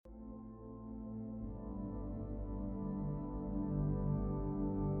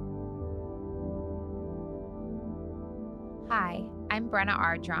Hi, I'm Brenna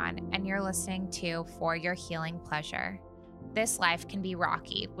Ardron, and you're listening to For Your Healing Pleasure. This life can be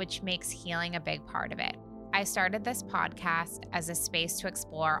rocky, which makes healing a big part of it. I started this podcast as a space to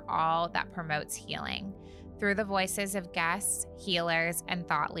explore all that promotes healing. Through the voices of guests, healers, and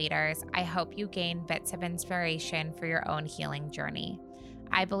thought leaders, I hope you gain bits of inspiration for your own healing journey.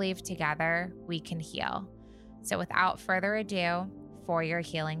 I believe together we can heal. So without further ado, For Your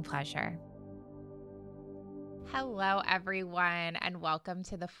Healing Pleasure. Hello, everyone, and welcome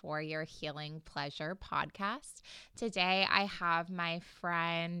to the For Your Healing Pleasure podcast. Today, I have my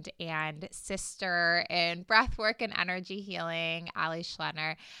friend and sister in breathwork and energy healing, Allie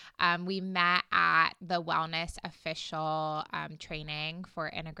Schlener. We met at the Wellness Official training for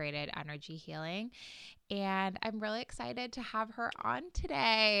integrated energy healing, and I'm really excited to have her on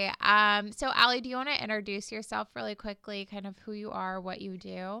today. So, Allie, do you want to introduce yourself really quickly, kind of who you are, what you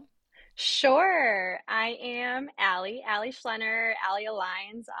do? Sure. I am Allie Schlener, Allie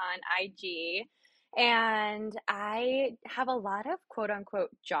Aligns on IG. And I have a lot of quote unquote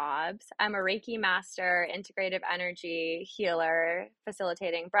jobs. I'm a Reiki master, integrative energy healer,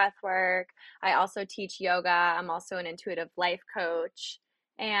 facilitating breath work. I also teach yoga. I'm also an intuitive life coach.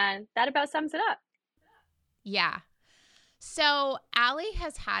 And that about sums it up. Yeah. So Allie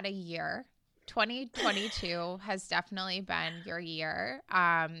has had a year. 2022 has definitely been your year,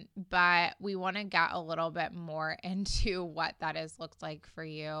 but we want to get a little bit more into what that has looked like for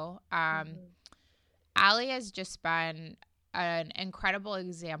you. Mhm. Allie has just been an incredible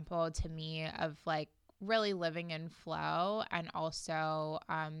example to me of like really living in flow and also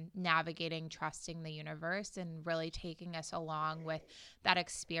navigating, trusting the universe and really taking us along with that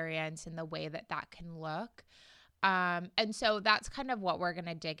experience and the way that that can look. And so that's kind of what we're going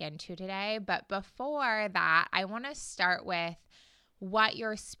to dig into today. But before that, I want to start with what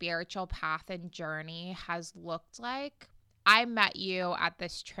your spiritual path and journey has looked like. I met you at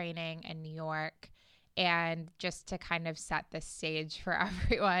this training in New York. And just to kind of set the stage for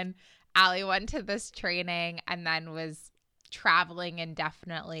everyone, Allie went to this training and then was traveling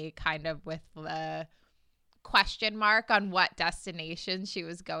indefinitely, kind of with the question mark on what destination she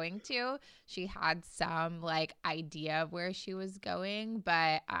was going to. She had some like idea of where she was going,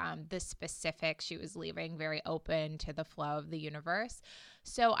 but the specifics she was leaving very open to the flow of the universe.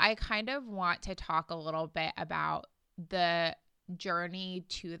 So I kind of want to talk a little bit about the journey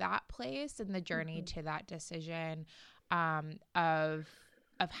to that place and the journey Mhm. to that decision, of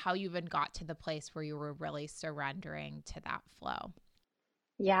how you even got to the place where you were really surrendering to that flow.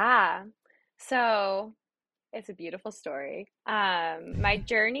 Yeah. So it's a beautiful story. My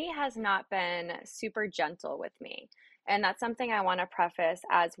journey has not been super gentle with me. And that's something I want to preface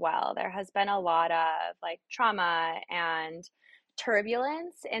as well. There has been a lot of like trauma and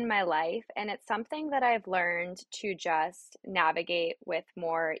turbulence in my life. And it's something that I've learned to just navigate with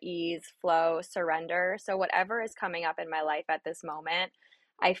more ease, flow, surrender. So, whatever is coming up in my life at this moment,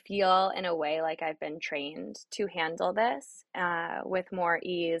 I feel in a way like I've been trained to handle this with more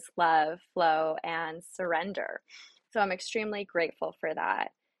ease, love, flow, and surrender. So I'm extremely grateful for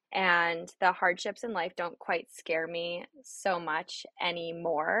that. And the hardships in life don't quite scare me so much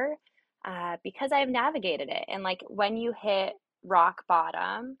anymore because I've navigated it. And like when you hit rock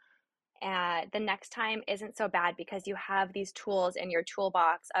bottom, the next time isn't so bad because you have these tools in your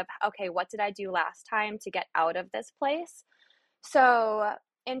toolbox of, okay, what did I do last time to get out of this place? So,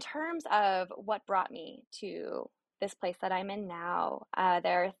 in terms of what brought me to this place that I'm in now,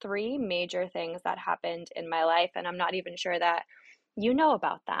 there are three major things that happened in my life, and I'm not even sure that you know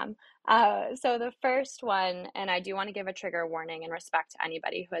about them. So, the first one, and I do want to give a trigger warning in respect to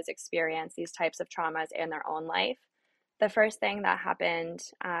anybody who has experienced these types of traumas in their own life. The first thing that happened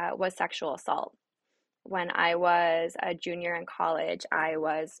was sexual assault. When I was a junior in college, I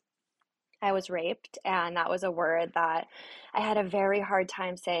was raped, and that was a word that I had a very hard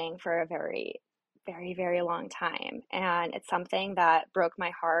time saying for a very, very, very long time. And it's something that broke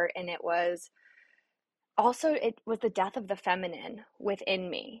my heart. And it was the death of the feminine within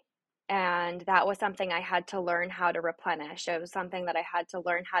me. And that was something I had to learn how to replenish. It was something that I had to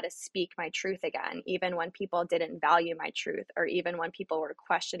learn how to speak my truth again, even when people didn't value my truth, or even when people were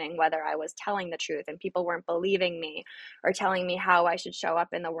questioning whether I was telling the truth and people weren't believing me or telling me how I should show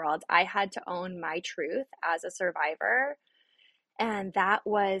up in the world. I had to own my truth as a survivor, and that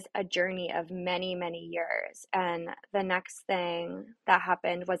was a journey of many, many years. And the next thing that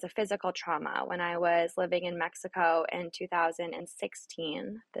happened was a physical trauma when I was living in Mexico in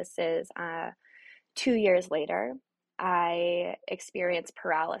 2016. This is 2 years later. I experienced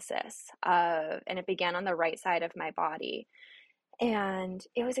paralysis and it began on the right side of my body. And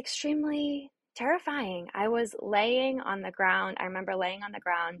it was extremely terrifying. I was laying on the ground. I remember laying on the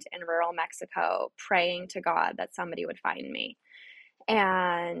ground in rural Mexico, praying to God that somebody would find me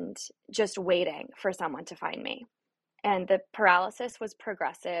and just waiting for someone to find me. And the paralysis was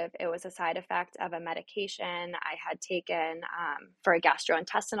progressive. It was a side effect of a medication I had taken for a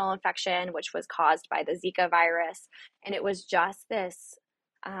gastrointestinal infection, which was caused by the Zika virus. And it was just this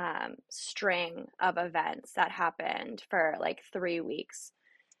string of events that happened for like 3 weeks.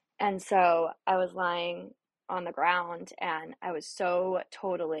 And so I was lying on the ground and I was so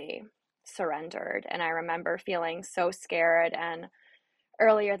totally surrendered. And I remember feeling so scared. And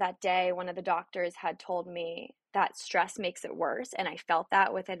earlier that day, one of the doctors had told me that stress makes it worse. And I felt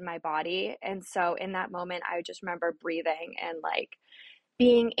that within my body. And so in that moment, I just remember breathing and like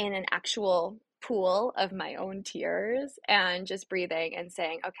being in an actual pool of my own tears and just breathing and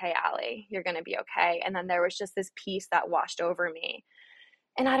saying, okay, Allie, you're going to be okay. And then there was just this peace that washed over me.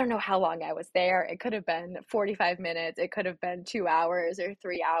 And I don't know how long I was there. It could have been 45 minutes, it could have been 2 hours or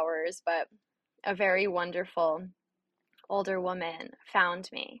 3 hours, but a very wonderful older woman found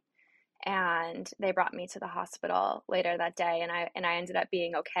me and they brought me to the hospital later that day, and I ended up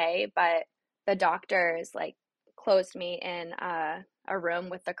being okay, but the doctors like closed me in a room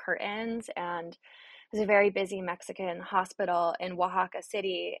with the curtains, and it was a very busy Mexican hospital in Oaxaca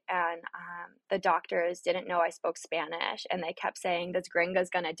City, and the doctors didn't know I spoke Spanish, and they kept saying, this gringa's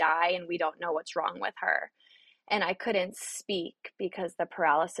gonna die, and we don't know what's wrong with her. And I couldn't speak because the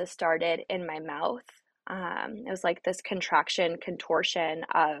paralysis started in my mouth. It was like this contraction, contortion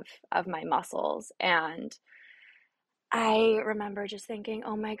of my muscles, and I remember just thinking,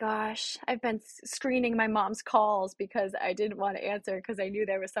 oh my gosh, I've been screening my mom's calls because I didn't want to answer because I knew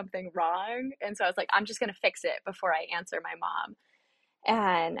there was something wrong. And so I was like, I'm just going to fix it before I answer my mom.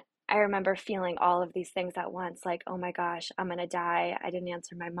 And I remember feeling all of these things at once, like, oh my gosh, I'm going to die. I didn't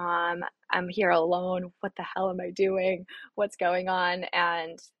answer my mom. I'm here alone. What the hell am I doing? What's going on?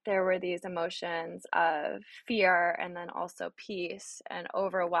 And there were these emotions of fear and then also peace and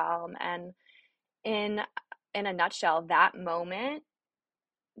overwhelm. And in in a nutshell, that moment,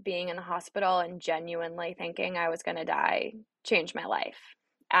 being in the hospital and genuinely thinking I was going to die, changed my life,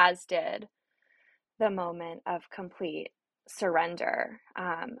 as did the moment of complete surrender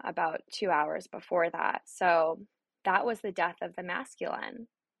about 2 hours before that. So that was the death of the masculine,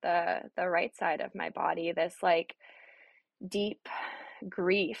 the right side of my body, this like deep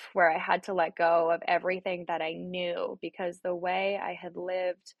grief where I had to let go of everything that I knew, because the way I had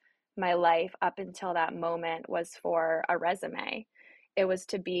lived my life up until that moment was for a resume. It was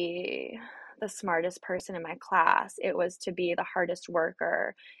to be the smartest person in my class. It was to be the hardest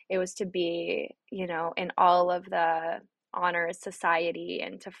worker. It was to be, in all of the honors society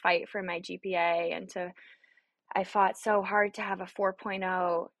and to fight for my GPA and to I fought so hard to have a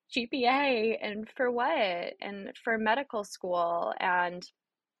 4.0 GPA, and for what? And for medical school. And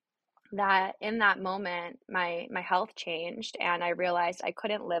that in that moment my health changed and I realized I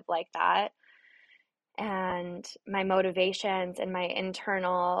couldn't live like that. And my motivations and my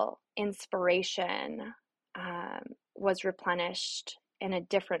internal inspiration was replenished in a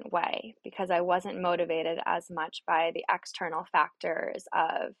different way because I wasn't motivated as much by the external factors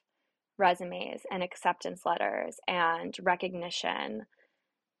of resumes and acceptance letters and recognition.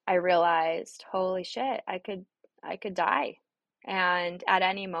 I realized, holy shit, I could die and at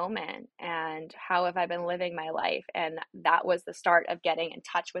any moment. And how have I been living my life? And that was the start of getting in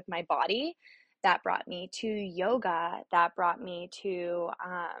touch with my body. That brought me to yoga. That brought me to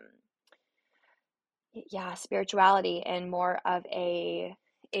yeah, spirituality and more of a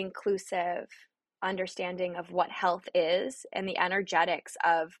inclusive understanding of what health is and the energetics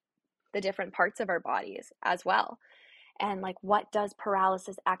of the different parts of our bodies as well. And like, what does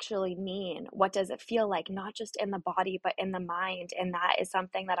paralysis actually mean? What does it feel like, not just in the body, but in the mind? And that is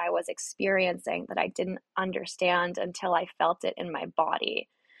something that I was experiencing that I didn't understand until I felt it in my body.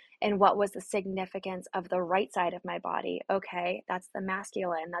 And what was the significance of the right side of my body? Okay, that's the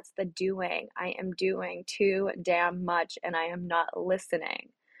masculine, that's the doing. I am doing too damn much and I am not listening.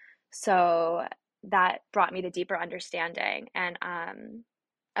 So that brought me to deeper understanding and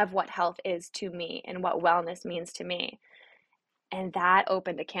of what health is to me and what wellness means to me. And that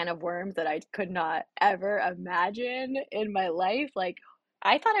opened a can of worms that I could not ever imagine in my life. Like,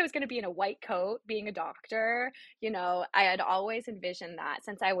 I thought I was going to be in a white coat being a doctor. I had always envisioned that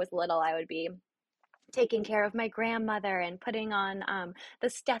since I was little, I would be taking care of my grandmother and putting on the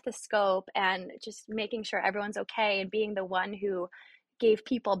stethoscope and just making sure everyone's okay and being the one who gave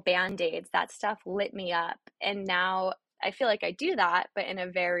people band-aids. That stuff lit me up. And now I feel like I do that, but in a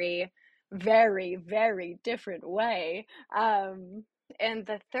very, very, very different way. Um, And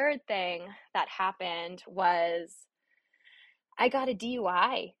the third thing that happened was I got a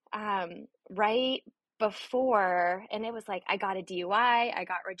DUI right before, and it was like I got a DUI. I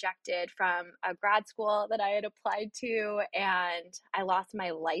got rejected from a grad school that I had applied to, and I lost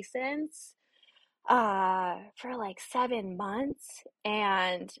my license for like 7 months.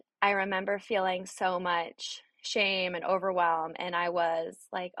 And I remember feeling so much shame and overwhelm. And I was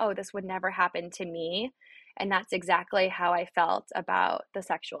like, oh, this would never happen to me. And that's exactly how I felt about the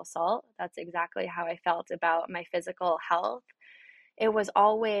sexual assault. That's exactly how I felt about my physical health. It was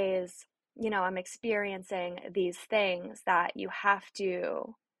always, I'm experiencing these things that you have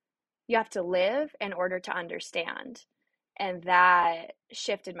to live in order to understand. And that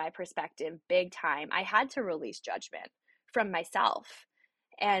shifted my perspective big time. I had to release judgment from myself.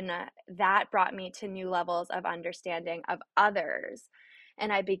 And that brought me to new levels of understanding of others.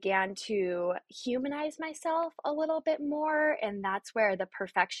 And I began to humanize myself a little bit more. And that's where the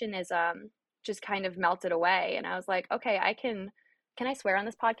perfectionism just kind of melted away. And I was like, okay, can I swear on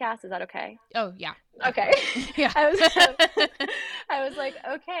this podcast? Is that okay? Oh, yeah. Okay. Yeah. I was like,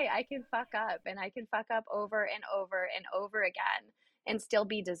 okay, I can fuck up, and I can fuck up over and over and over again and still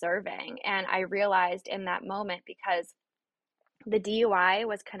be deserving. And I realized in that moment, because the DUI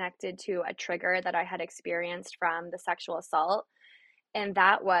was connected to a trigger that I had experienced from the sexual assault. And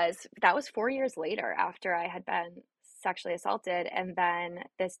that was 4 years later after I had been sexually assaulted. And then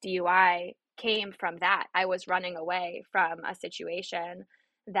this DUI came from that. I was running away from a situation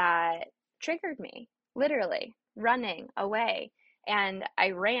that triggered me, literally running away. And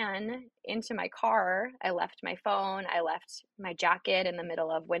I ran into my car. I left my phone. I left my jacket in the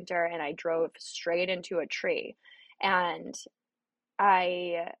middle of winter, and I drove straight into a tree. And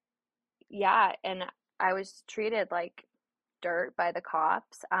I, yeah, and I was treated like dirt by the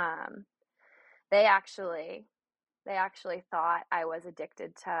cops. They actually they actually thought I was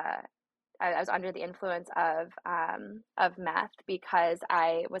addicted to. I was under the influence of meth, because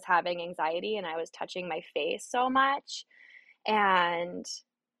I was having anxiety and I was touching my face so much. And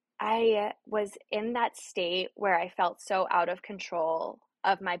I was in that state where I felt so out of control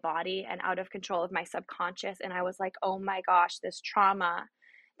of my body and out of control of my subconscious. And I was like, oh my gosh, this trauma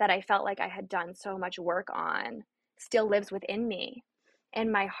that I felt like I had done so much work on still lives within me.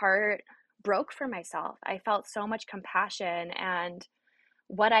 And my heart broke for myself. I felt so much compassion. And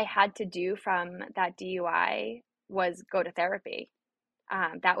what I had to do from that DUI was go to therapy.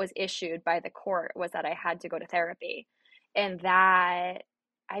 That was issued by the court, was that I had to go to therapy. And that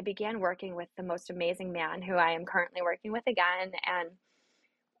I began working with the most amazing man who I am currently working with again. And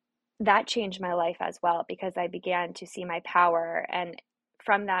that changed my life as well, because I began to see my power. And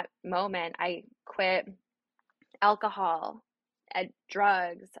from that moment, I quit alcohol,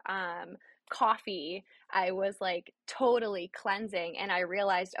 drugs, coffee. I was like totally cleansing. And I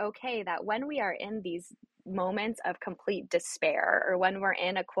realized, okay, that when we are in these moments of complete despair, or when we're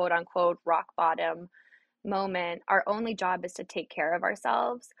in a quote unquote rock bottom moment, our only job is to take care of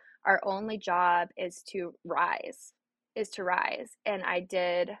ourselves. Our only job is to rise, And I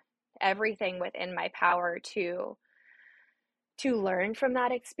did everything within my power to learn from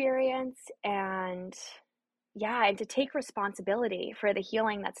that experience. And yeah, and to take responsibility for the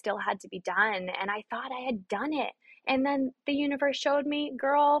healing that still had to be done. And I thought I had done it. And then the universe showed me,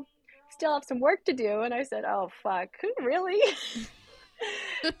 girl, still have some work to do. And I said, oh, fuck, really?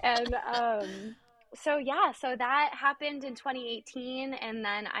 And so yeah, so that happened in 2018. And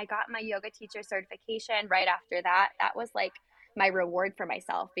then I got my yoga teacher certification right after that. That was like my reward for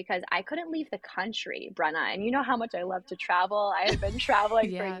myself, because I couldn't leave the country, Brenna. And you know how much I love to travel. I had been traveling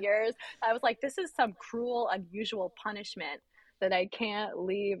for Yeah. years. I was like, this is some cruel, unusual punishment that I can't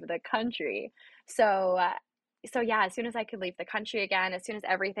leave the country. So, so yeah, as soon as I could leave the country again, as soon as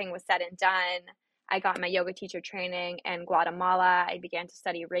everything was said and done, I got my yoga teacher training in Guatemala. I began to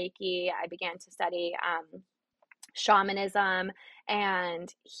study Reiki. I began to study shamanism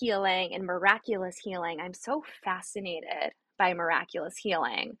and healing and miraculous healing. I'm so fascinated by miraculous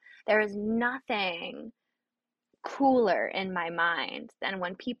healing. There is nothing cooler in my mind than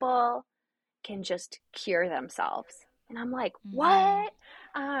when people can just cure themselves. And I'm like, Mm-hmm. what?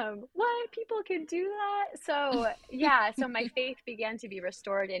 What? People can do that? So yeah, so my faith began to be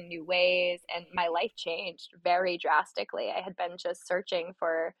restored in new ways, and my life changed very drastically. I had been just searching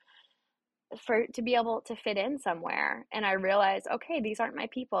for to be able to fit in somewhere, and I realized, okay, these aren't my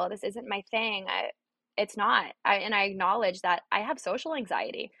people. This isn't my thing. It's not. And I acknowledge that I have social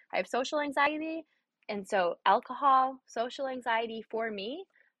anxiety. I have social anxiety, and so alcohol, social anxiety for me,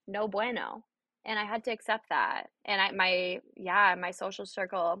 no bueno. And I had to accept that. And my social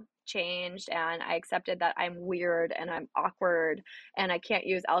circle changed, and I accepted that I'm weird and I'm awkward and I can't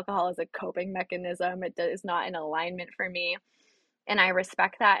use alcohol as a coping mechanism. It is not in alignment for me. And I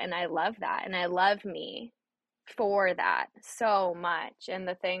respect that and I love that. And I love me for that so much. And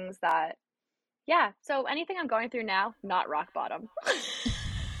the things that, yeah. So anything I'm going through now, not rock bottom.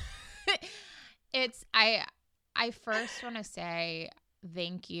 It's I first want to say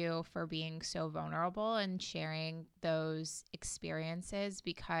thank you for being so vulnerable and sharing those experiences,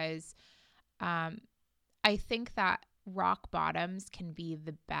 because um, I think that rock bottoms can be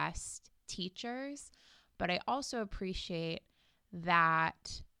the best teachers, but I also appreciate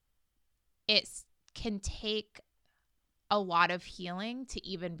that it can take a lot of healing to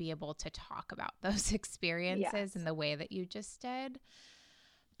even be able to talk about those experiences in Yes. the way that you just did.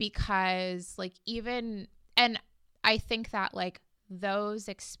 Because, like, even, and I think that, like, those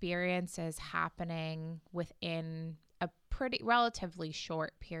experiences happening within a pretty relatively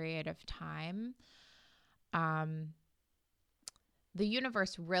short period of time, um, the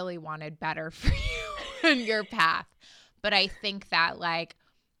universe really wanted better for you in your path. But I think that, like,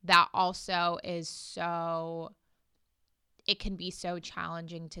 that also is so, it can be so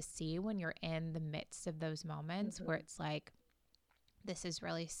challenging to see when you're in the midst of those moments where Hmm. it's like, this is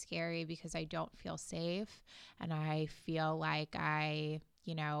really scary because I don't feel safe, and I feel like I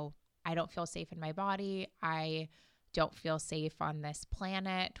don't feel safe in my body. I don't feel safe on this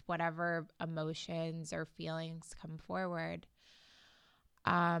planet, whatever emotions or feelings come forward.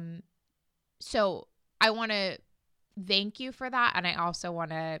 Um, so I want to thank you for that. And I also want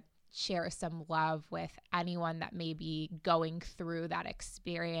to share some love with anyone that may be going through that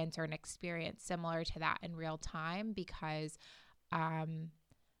experience or an experience similar to that in real time, because um,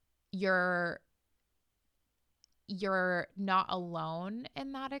 you're you're not alone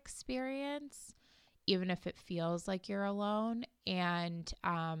in that experience, even if it feels like you're alone. And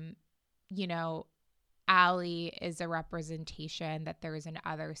you know, Allie is a representation that there is an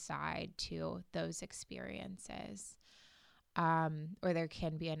other side to those experiences, or there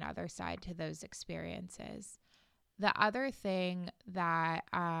can be another side to those experiences. The other thing that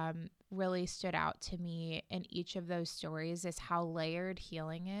really stood out to me in each of those stories is how layered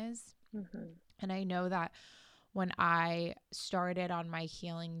healing is. Hmm. And I know that when I started on my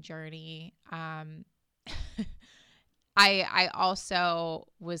healing journey, I also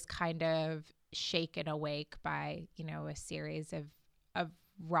was kind of shaken awake by, a series of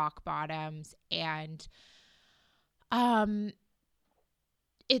rock bottoms. And um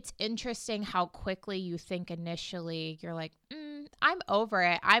it's interesting how quickly you think initially you're like, I'm over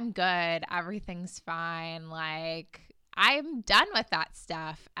it. I'm good. Everything's fine. Like, I'm done with that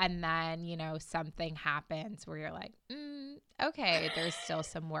stuff. And then, something happens where you're like, okay, there's still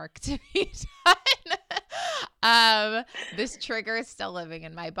some work to be done. This trigger is still living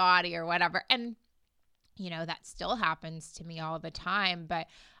in my body or whatever. And, that still happens to me all the time. But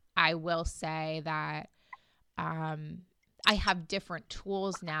I will say that, um, I have different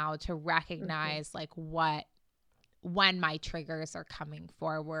tools now to Hmm. recognize, like, when my triggers are coming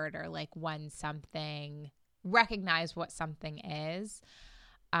forward, or like when something, recognize what something is.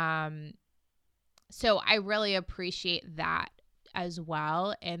 Um, so I really appreciate that as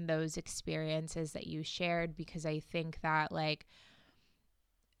well in those experiences that you shared, because I think that, like,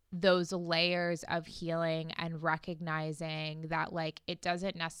 those layers of healing and recognizing that, like, it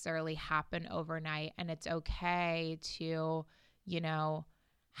doesn't necessarily happen overnight, and it's okay to, you know,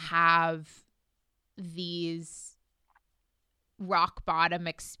 have these rock bottom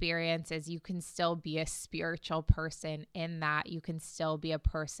experiences. You can still be a spiritual person in that. You can still be a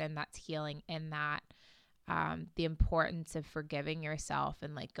person that's healing in that. The importance of forgiving yourself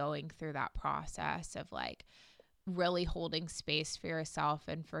and, like, going through that process of, like, really holding space for yourself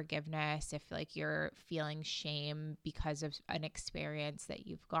and forgiveness if, like, you're feeling shame because of an experience that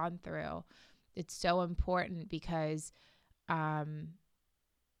you've gone through. It's so important because um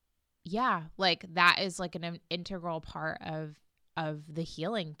yeah, like, that is like an integral part of the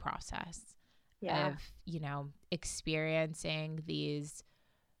healing process Yeah. of, experiencing these,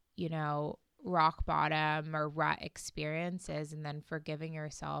 you know, rock bottom or rut experiences, and then forgiving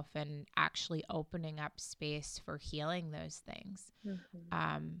yourself and actually opening up space for healing those things. Hmm.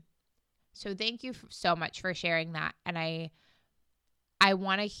 Um, so thank you so much for sharing that. And I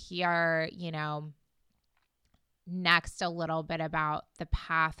want to hear, next a little bit about the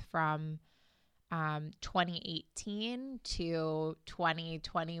path from 2018 to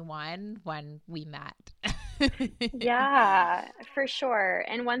 2021 when we met. Yeah, for sure.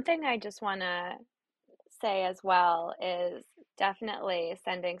 And one thing I just want to say as well is definitely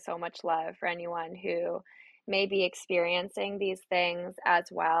sending so much love for anyone who may be experiencing these things as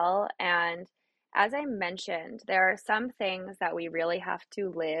well. And as I mentioned, there are some things that we really have to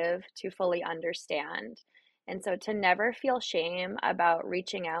live to fully understand. And so to never feel shame about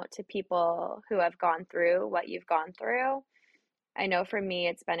reaching out to people who have gone through what you've gone through. I know for me,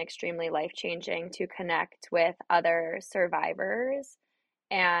 it's been extremely life changing to connect with other survivors.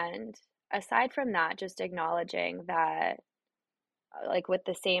 And aside from that, just acknowledging that, like with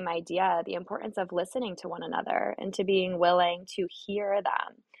the same idea, the importance of listening to one another and to being willing to hear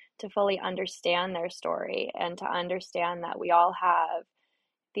them, to fully understand their story, and to understand that we all have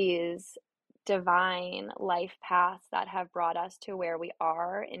these divine life paths that have brought us to where we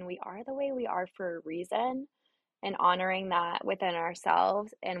are, and we are the way we are for a reason, and honoring that within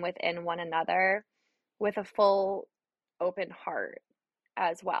ourselves and within one another with a full open heart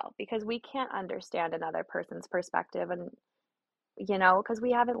as well, because we can't understand another person's perspective, and because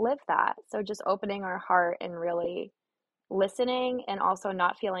we haven't lived that. So just opening our heart and really listening, and also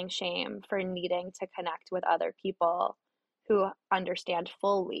not feeling shame for needing to connect with other people who understand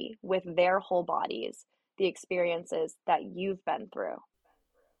fully with their whole bodies the experiences that you've been through.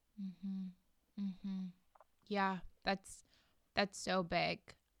 Mm-hmm. Mm-hmm. Yeah, that's so big.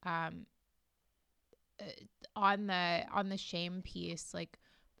 Um, uh, on the shame piece, like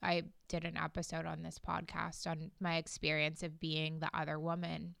I did an episode on this podcast on my experience of being the other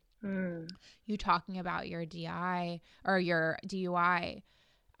woman. Mm. You talking about your DI or your DUI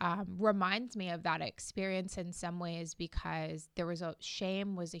reminds me of that experience in some ways, because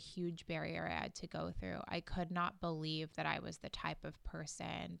shame was a huge barrier I had to go through. I could not believe that I was the type of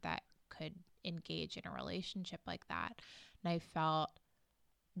person that could engage in a relationship like that. And I felt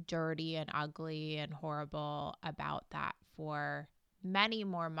dirty and ugly and horrible about that for many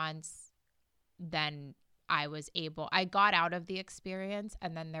more months than I got out of the experience,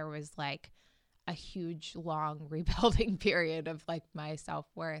 and then there was like a huge long rebuilding period of like my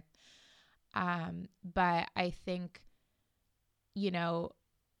self-worth. But I think, you know,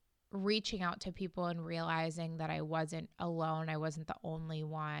 reaching out to people and realizing that I wasn't alone, I wasn't the only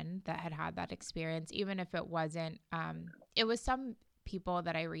one that had that experience, even if it wasn't, it was some people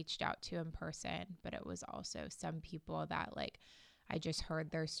that I reached out to in person, but it was also some people that like I just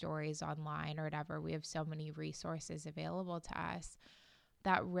heard their stories online or whatever. We have so many resources available to us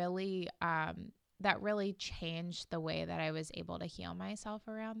that really changed the way that I was able to heal myself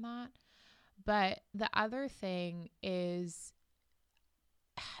around that. But the other thing is,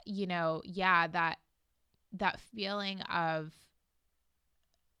 yeah, that feeling of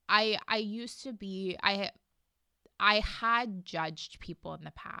I used to be I had judged people in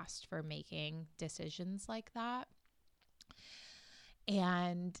the past for making decisions like that.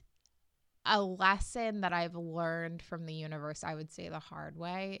 And a lesson that I've learned from the universe, I would say the hard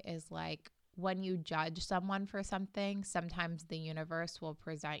way, is like when you judge someone for something, sometimes the universe will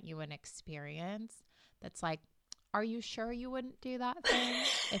present you an experience that's like, are you sure you wouldn't do that thing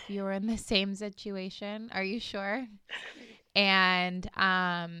if you were in the same situation? Are you sure? And,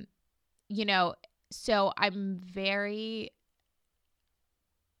 you know, so I'm very,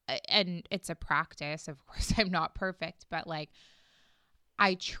 and it's a practice. Of course, I'm not perfect, but like,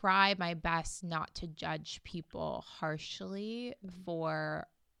 I try my best not to judge people harshly for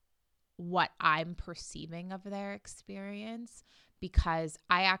what I'm perceiving of their experience, because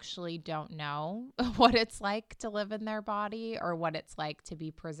I actually don't know what it's like to live in their body or what it's like to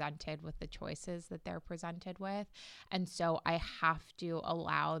be presented with the choices that they're presented with. And so I have to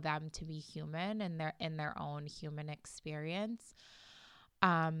allow them to be human in their own human experience.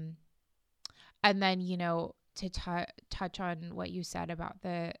 Um and then, to touch on what you said about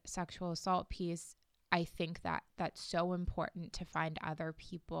the sexual assault piece, I think that that's so important to find other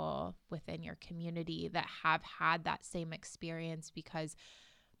people within your community that have had that same experience, because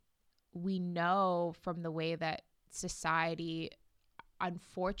we know from the way that society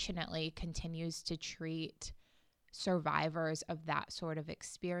unfortunately continues to treat survivors of that sort of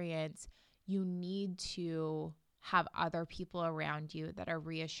experience, you need to have other people around you that are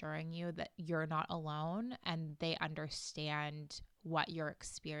reassuring you that you're not alone and they understand what your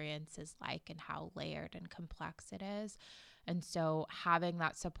experience is like and how layered and complex it is. And so having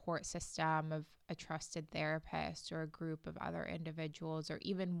that support system of a trusted therapist or a group of other individuals, or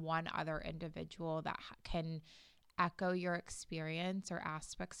even one other individual that can echo your experience or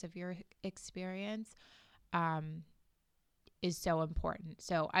aspects of your experience, um, is so important.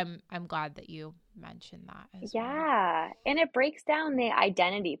 So I'm glad that you mentioned that as well. Yeah. And it breaks down the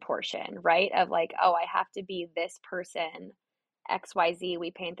identity portion, right? Of like, oh, I have to be this person XYZ,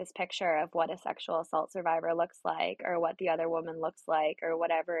 we paint this picture of what a sexual assault survivor looks like, or what the other woman looks like, or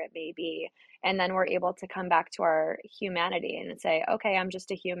whatever it may be. And then we're able to come back to our humanity and say, okay, I'm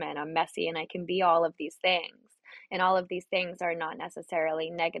just a human, I'm messy, and I can be all of these things. And all of these things are not necessarily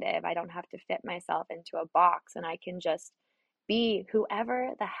negative. I don't have to fit myself into a box, and I can just be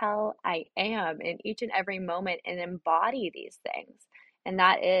whoever the hell I am in each and every moment and embody these things. And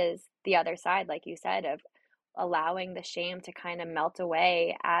that is the other side, like you said, of allowing the shame to kind of melt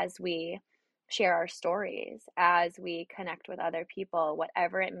away as we share our stories, as we connect with other people,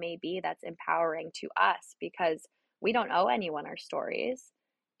 whatever it may be that's empowering to us, because we don't owe anyone our stories.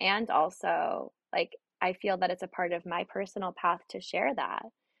 And also, like, I feel that it's a part of my personal path to share that.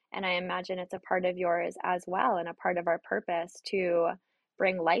 And I imagine it's a part of yours as well, and a part of our purpose to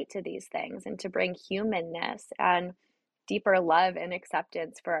bring light to these things and to bring humanness and deeper love and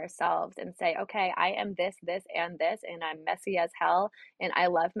acceptance for ourselves and say, okay, I am this, this, and I'm messy as hell, and I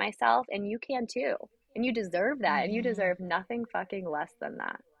love myself, and you can too. And you deserve that, and you Mm-hmm. deserve nothing fucking less than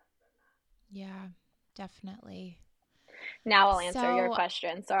that. Yeah, definitely. Now I'll answer your So,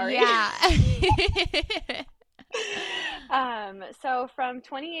 question. Sorry. yeah. So from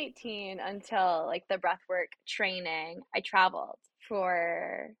 2018 until like the breathwork training, I traveled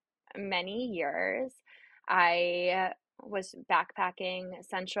for many years. I was backpacking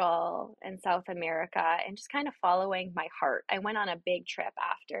Central and South America and just kind of following my heart. I went on a big trip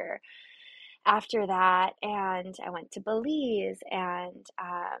after that, and I went to Belize, and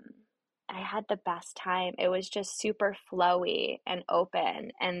I had the best time. It was just super flowy and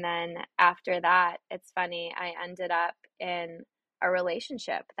open. And then after that, it's funny, I ended up in a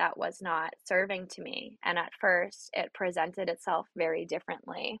relationship that was not serving to me. And at first, it presented itself very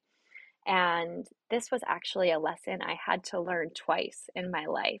differently. And this was actually a lesson I had to learn twice in my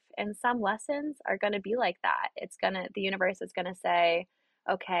life. And some lessons are going to be like that. The universe is going to say,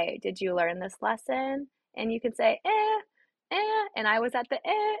 okay, did you learn this lesson? And you can say, and I was at the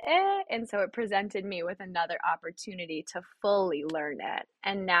and so it presented me with another opportunity to fully learn it.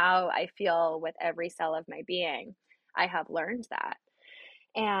 And now I feel with every cell of my being, I have learned that.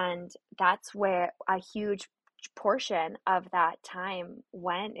 And that's where a huge portion of that time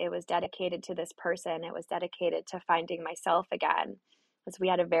went. It was dedicated to this person. It was dedicated to finding myself again. Because we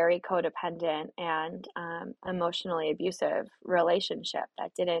had a very codependent and emotionally abusive relationship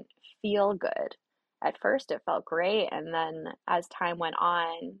that didn't feel good. At first, it felt great. And then as time went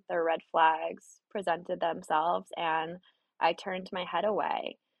on, the red flags presented themselves, and I turned my head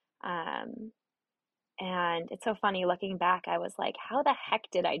away. Um, and it's so funny looking back, I was like, how the heck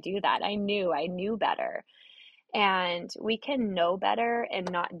did I do that? I knew better. And we can know better and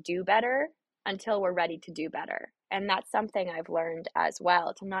not do better until we're ready to do better. And that's something I've learned as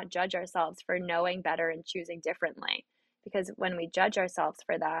well, to not judge ourselves for knowing better and choosing differently. Because when we judge ourselves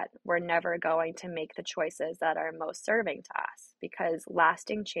for that, we're never going to make the choices that are most serving to us, because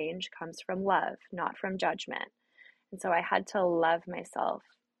lasting change comes from love, not from judgment. And so I had to love myself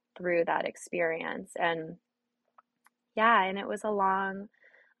through that experience. And yeah, and it was a long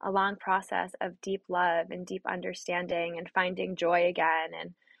process of deep love and deep understanding and finding joy again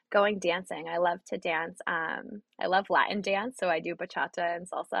and going dancing. I love to dance. I love Latin dance, so I do bachata and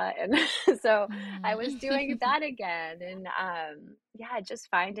salsa, and so I was doing Mm. that again. And yeah, just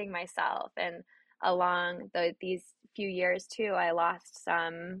finding myself. And along these few years too, I lost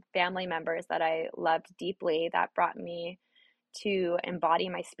some family members that I loved deeply that brought me to embody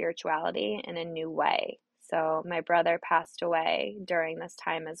my spirituality in a new way. So, my brother passed away during this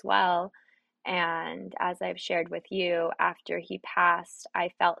time as well. And as I've shared with you, after he passed, I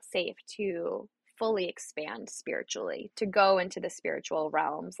felt safe to fully expand spiritually, to go into the spiritual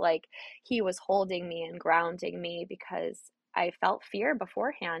realms. Like, he was holding me and grounding me, because I felt fear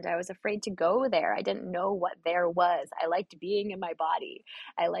beforehand. I was afraid to go there. I didn't know what there was. I liked being in my body.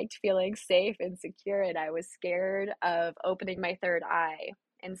 I liked feeling safe and secure, and I was scared of opening my third eye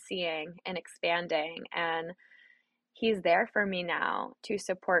and seeing and expanding. And he's there for me now to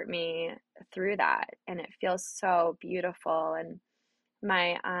support me through that. And it feels so beautiful. And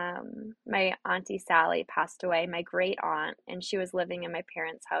my auntie Sally passed away, my great aunt, and she was living in my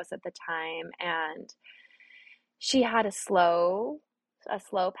parents' house at the time. And she had a slow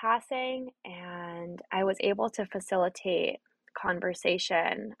passing, and I was able to facilitate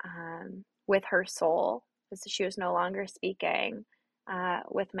conversation with her soul, because she was no longer speaking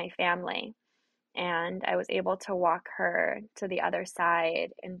with my family. And I was able to walk her to the other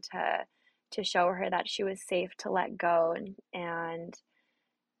side and to show her that she was safe to let go. And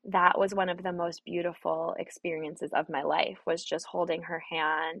that was one of the most beautiful experiences of my life, was just holding her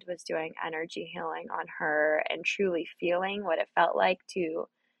hand, was doing energy healing on her, and truly feeling what it felt like to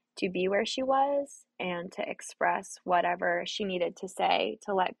be where she was and to express whatever she needed to say,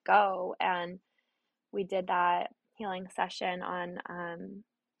 to let go. And we did that healing session on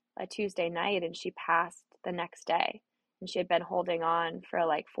a Tuesday night, and she passed the next day, and she had been holding on for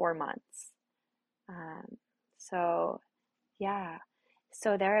like 4 months. um, so yeah.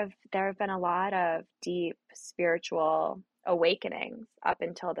 So there have been a lot of deep spiritual awakenings up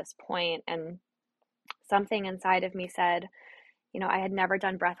until this point, and something inside of me said, I had never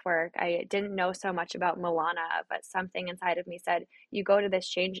done breath work. I didn't know so much about Milana, but something inside of me said, you go to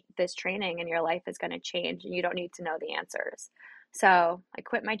this training and your life is going to change and you don't need to know the answers. So I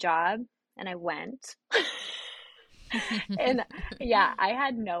quit my job and I went. And yeah, I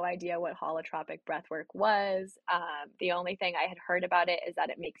had no idea what holotropic breathwork was. The only thing I had heard about it is that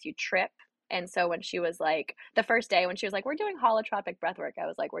it makes you trip. And so when she was like, the first day when she was like, we're doing holotropic breathwork, I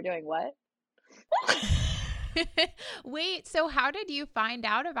was like, we're doing what? Wait, so how did you find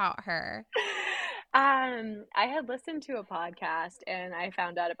out about her? I had listened to a podcast and I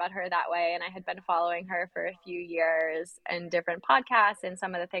found out about her that way, and I had been following her for a few years in different podcasts and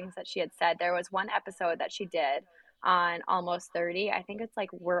some of the things that she had said. There was one episode that she did on Almost 30. I think it's like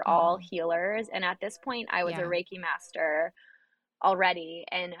We're All Hmm. Healers. And at this point, I was a Yeah. Reiki master already,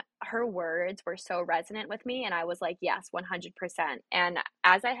 and her words were so resonant with me, and I was like, yes, 100%. And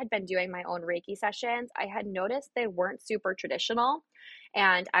as I had been doing my own Reiki sessions, I had noticed they weren't super traditional,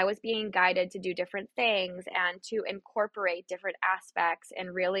 and I was being guided to do different things and to incorporate different aspects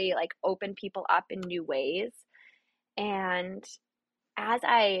and really like open people up in new ways. And as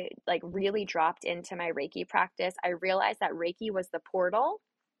I like really dropped into my Reiki practice, I realized that Reiki was the portal.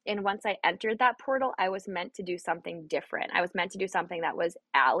 And once I entered that portal, I was meant to do something different. I was meant to do something that was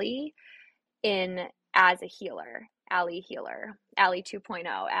Allie in as a healer, Allie healer, Allie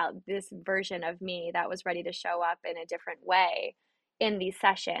 2.0, this version of me that was ready to show up in a different way in these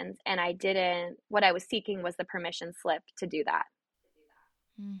sessions. And I didn't, what I was seeking was the permission slip to do that.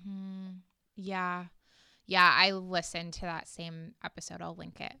 Hmm. Yeah. Yeah, I listened to that same episode. I'll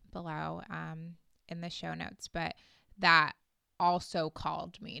link it below in the show notes. But that also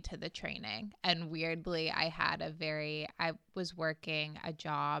called me to the training. And weirdly, I was working a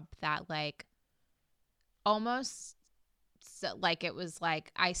job that like almost like it was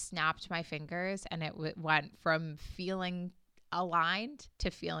like I snapped my fingers and it went from feeling aligned to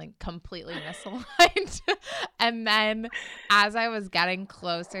feeling completely misaligned. And then as I was getting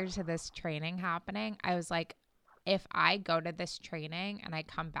closer to this training happening, I was like, if I go to this training and I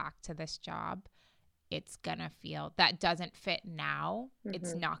come back to this job, it's gonna feel that doesn't fit now.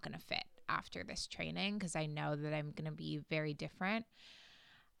 It's Mm-hmm. not gonna fit after this training because I know that I'm gonna be very different.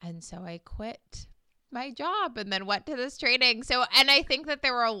 And so I quit my job and then went to this training. So, and I think that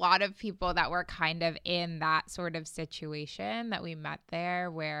there were a lot of people that were kind of in that sort of situation that we met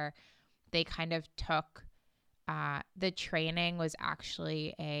there where they kind of took the training was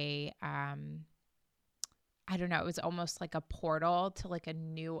actually I don't know, it was almost like a portal to like a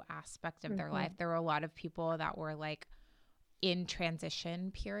new aspect of their Mm-hmm. life. There were a lot of people that were like in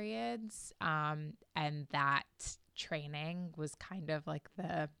transition periods. And that training was kind of like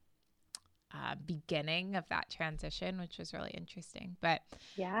the beginning of that transition, which was really interesting. But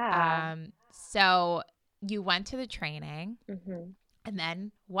Yeah. so you went to the training, Mm-hmm. and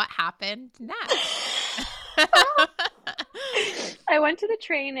then what happened next? I went to the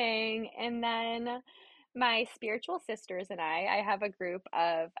training, and then my spiritual sisters and I have a group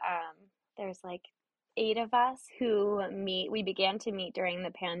of, there's like 8 of us who meet. We began to meet during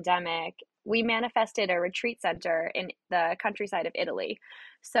the pandemic. We manifested a retreat center in the countryside of Italy.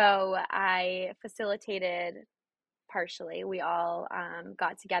 So I facilitated partially. We all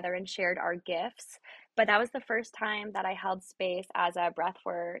got together and shared our gifts. But that was the first time that I held space as a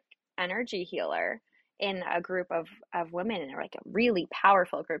breathwork energy healer in a group of women, and like a really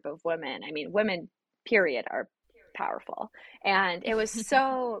powerful group of women. I mean, women, period, are powerful. And it was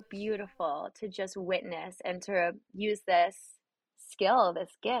so beautiful to just witness and to use this skill,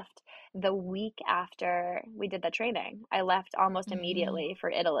 this gift. The week after we did the training, I left almost Hmm. immediately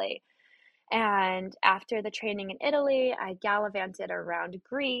for Italy. And after the training in Italy, I gallivanted around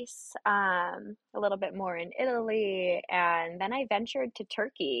Greece, a little bit more in Italy, and then I ventured to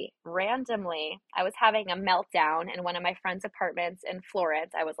Turkey randomly. I was having a meltdown in one of my friend's apartments in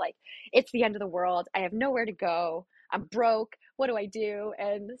Florence. I was like, it's the end of the world. I have nowhere to go. I'm broke. What do I do?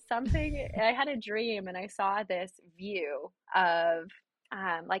 And I had a dream, and I saw this view of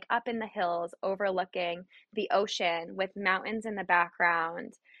like up in the hills overlooking the ocean with mountains in the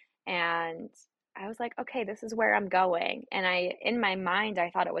background. And I was like, okay, this is where I'm going. And in my mind, I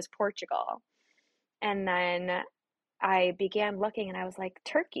thought it was Portugal. And then I began looking and I was like,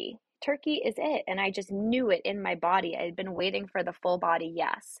 Turkey. Turkey is it. And I just knew it in my body. I had been waiting for the full body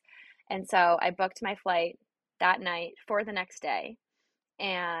yes. And so I booked my flight that night for the next day.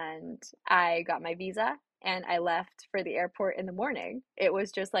 And I got my visa and I left for the airport in the morning. It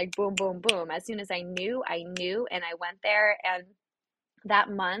was just like boom, boom, boom. As soon as I knew, I knew. And I went there. And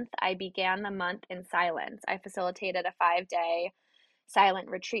that month, I began the month in silence. I facilitated a 5-day silent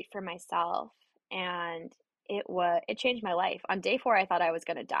retreat for myself, and it changed my life. On day 4, I thought I was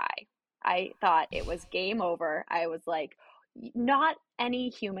going to die. I thought it was game over. I was like, not any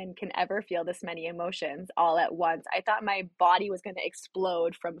human can ever feel this many emotions all at once. I thought my body was going to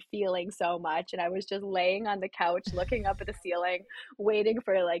explode from feeling so much, and I was just laying on the couch looking up at the ceiling waiting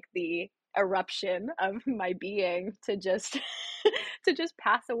for like the eruption of my being to just to just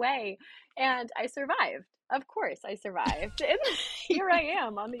pass away. And I survived. Of course, I survived. And here I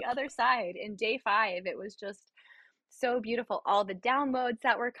am on the other side. In day 5, it was just so beautiful. All the downloads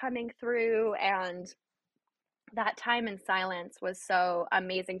that were coming through, and that time in silence was so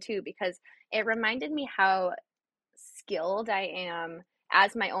amazing too, because it reminded me how skilled I am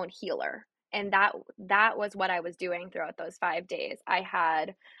as my own healer. And that was what I was doing throughout those 5 days.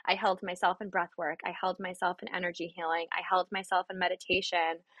 I held myself in breath work. I held myself in energy healing. I held myself in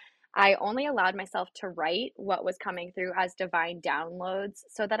meditation. I only allowed myself to write what was coming through as divine downloads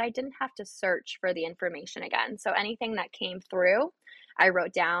so that I didn't have to search for the information again. So anything that came through, I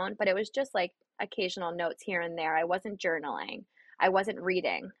wrote down, but it was just like occasional notes here and there. I wasn't journaling. I wasn't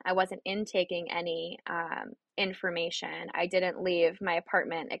reading. I wasn't intaking any information. I didn't leave my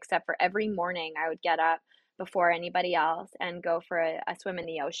apartment except for every morning I would get up before anybody else and go for a swim in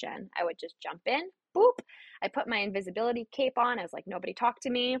the ocean. I would just jump in, boop. I put my invisibility cape on. I was like, nobody talk to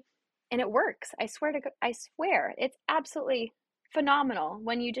me. And it works. I swear. It's absolutely phenomenal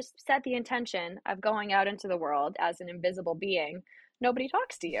when you just set the intention of going out into the world as an invisible being. Nobody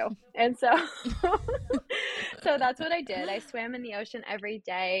talks to you. And so so that's what I did. I swam in the ocean every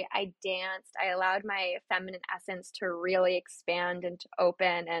day. I danced. I allowed my feminine essence to really expand and to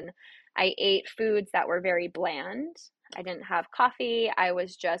open. And I ate foods that were very bland. I didn't have coffee. I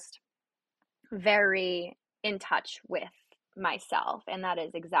was just very in touch with myself. And that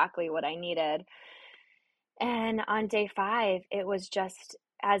is exactly what I needed. And on day 5, it was just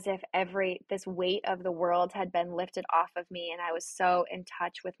as if this weight of the world had been lifted off of me, and I was so in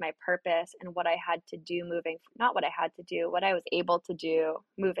touch with my purpose and what I had to do not what I had to do, what I was able to do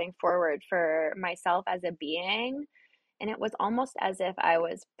moving forward for myself as a being. And it was almost as if I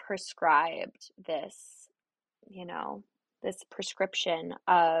was prescribed you know, this prescription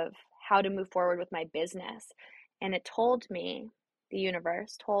of how to move forward with my business. And it told me, the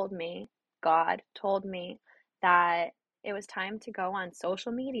universe told me, God told me that it was time to go on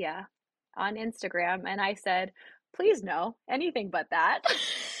social media, on Instagram. And I said, please no, anything but that.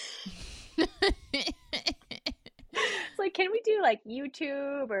 It's like, can we do like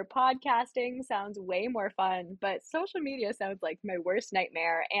YouTube or podcasting? Sounds way more fun, but social media sounds like my worst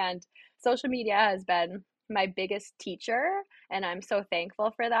nightmare. And social media has been my biggest teacher, and I'm so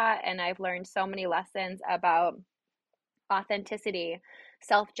thankful for that. And I've learned so many lessons about authenticity,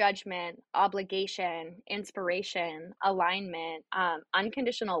 self-judgment, obligation, inspiration, alignment,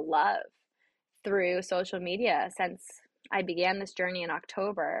 unconditional love through social media since I began this journey in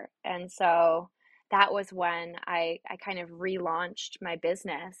October. And so that was when I kind of relaunched my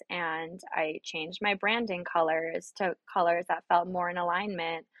business, and I changed my branding colors to colors that felt more in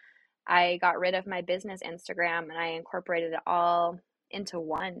alignment. I got rid of my business Instagram and I incorporated it all into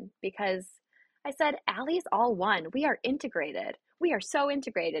one, because I said, Allie's all one. We are integrated. We are so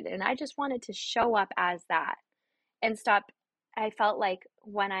integrated. And I just wanted to show up as that and stop. I felt like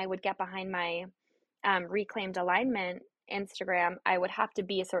when I would get behind my reclaimed alignment Instagram, I would have to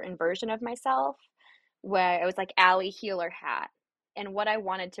be a certain version of myself where it was like Allie healer hat. And what I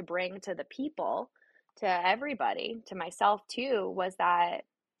wanted to bring to the people, to everybody, to myself too, was that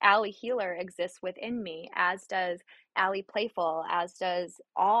Allie healer exists within me, as does Allie playful, as does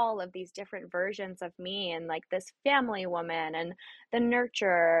all of these different versions of me, and like this family woman and the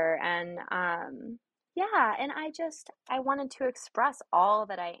nurturer. And yeah, and I wanted to express all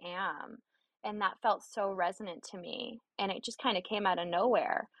that I am. And that felt so resonant to me. And it just kind of came out of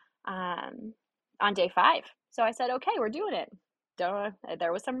nowhere on day 5. So I said, okay, we're doing it.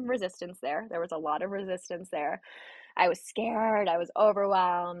 There was some resistance there. There was a lot of resistance there. I was scared. I was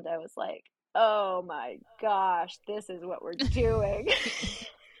overwhelmed. I was like, oh my gosh, this is what we're doing.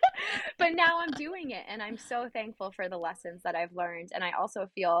 But now I'm doing it, and I'm so thankful for the lessons that I've learned. And I also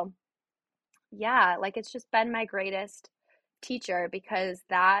feel, yeah, like it's just been my greatest teacher, because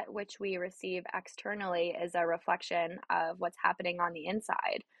that which we receive externally is a reflection of what's happening on the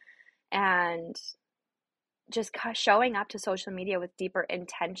inside. And just showing up to social media with deeper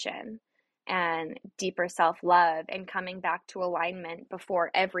intention and deeper self love and coming back to alignment before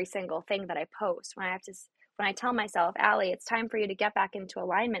every single thing that I post. When I tell myself, Allie, it's time for you to get back into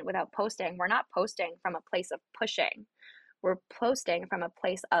alignment without posting, we're not posting from a place of pushing. We're posting from a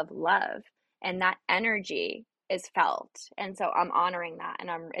place of love, and that energy is felt. And so I'm honoring that, and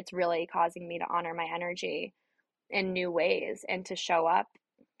it's really causing me to honor my energy in new ways and to show up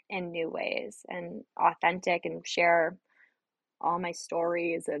in new ways and authentic and share all my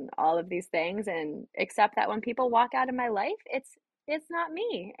stories and all of these things, and accept that when people walk out of my life, it's not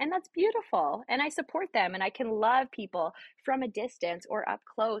me, and that's beautiful, and I support them, and I can love people from a distance or up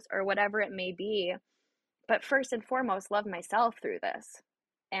close or whatever it may be, but first and foremost love myself through this,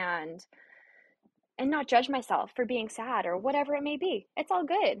 and not judge myself for being sad or whatever it may be. It's all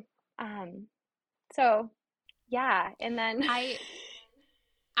good. So yeah, and then I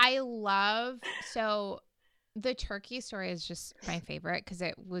I love so the turkey story is just my favorite because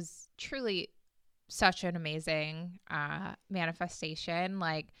it was truly such an amazing manifestation.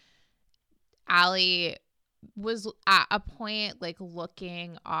 Like Allie was at a point like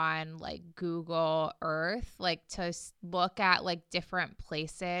looking on like Google Earth, like to look at like different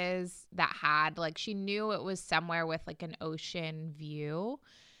places that had like she knew it was somewhere with like an ocean view.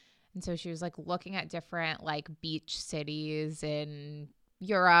 And so she was like looking at different like beach cities in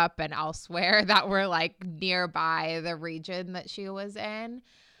Europe and elsewhere that were like nearby the region that she was in.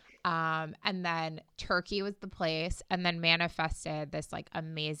 And then Turkey was the place, and then manifested this like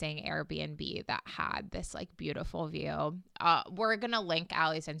amazing Airbnb that had this like beautiful view. We're going to link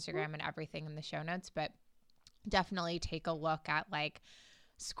Allie's Instagram and everything in the show notes, but definitely take a look at like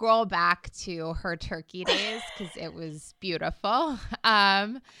scroll back to her Turkey days because it was beautiful.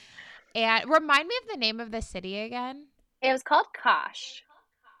 And remind me of the name of the city again. it was called Kosh.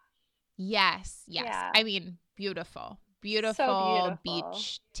 Yes, yes. Yeah, I mean, beautiful, so beautiful beautiful.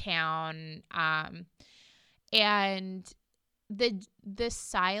 beach town. And the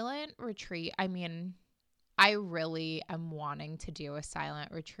silent retreat. I mean, I really am wanting to do a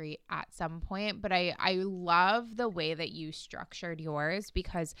silent retreat at some point, but I love the way that you structured yours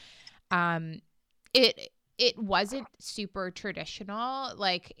because um it wasn't super traditional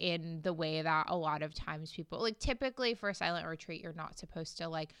like in the way that a lot of times people like typically for a silent retreat you're not supposed to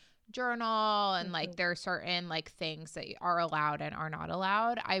like journal and like Hmm. there are certain like things that are allowed and are not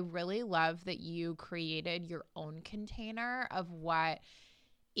allowed. I really love that you created your own container of what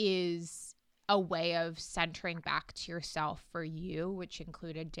is a way of centering back to yourself for you, which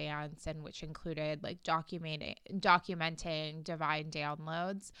included dance and which included like documenting divine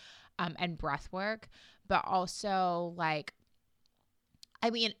downloads and breath work, but also like, I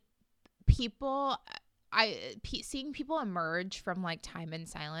mean, people, seeing people emerge from like time and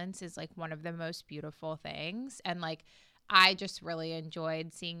silence is like one of the most beautiful things. And like, I just really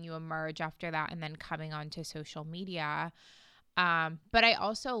enjoyed seeing you emerge after that and then coming onto social media. But I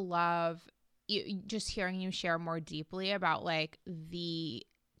also love just hearing you share more deeply about like the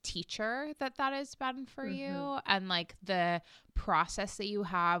teacher that has been for Hmm. you and like the process that you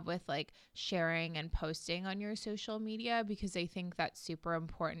have with like sharing and posting on your social media because I think that's super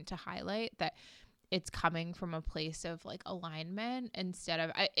important to highlight that it's coming from a place of like alignment instead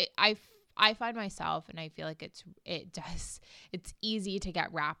of I find myself and I feel like it's easy to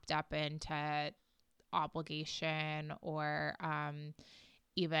get wrapped up into obligation or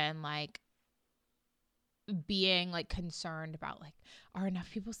even like being like concerned about like are enough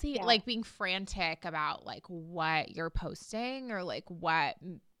people see it? Yeah. Like being frantic about like what you're posting or like what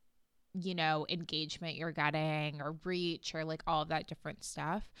engagement you're getting or reach or like all of that different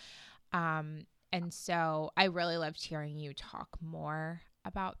stuff. And so I really loved hearing you talk more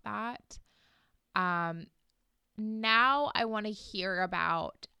about that. um Now I want to hear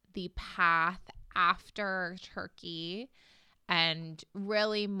about the path after Turkey and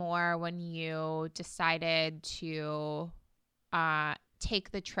really more when you decided to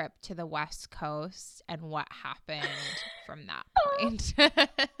take the trip to the West Coast and what happened from that point.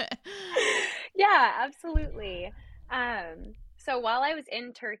 Yeah, absolutely. So while I was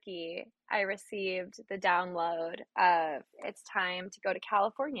in Turkey, I received the download of it's time to go to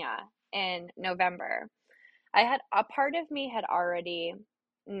California in November. I had a part of me had already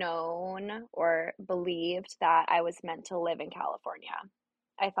known or believed that I was meant to live in California.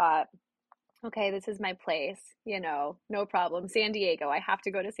 I thought okay, this is my place, no problem. San Diego, I have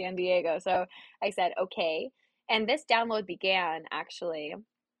to go to San Diego. So I said, okay. And this download began actually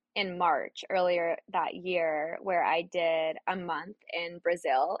in March earlier that year, where I did a month in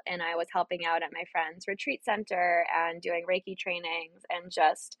Brazil and I was helping out at my friend's retreat center and doing Reiki trainings and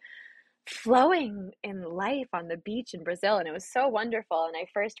just flowing in life on the beach in Brazil. And it was so wonderful. And I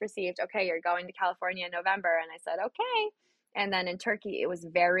first received, okay, you're going to California in November. And I said, okay. And then in Turkey, it was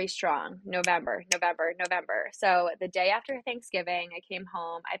very strong. November, November, November. So the day after Thanksgiving, I came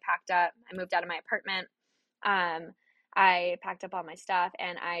home, I packed up, I moved out of my apartment. Um, I packed up all my stuff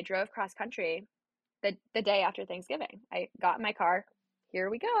and I drove cross country the day after Thanksgiving. I got in my car, here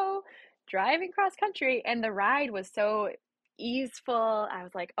we go, driving cross country. And the ride was so easeful. I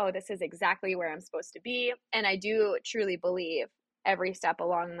was like, oh, this is exactly where I'm supposed to be. And I do truly believe every step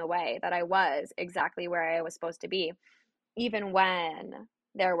along the way that I was exactly where I was supposed to be, even when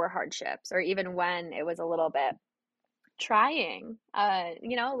there were hardships or even when it was a little bit trying, a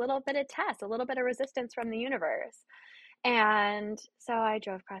little bit of test, a little bit of resistance from the universe. And so I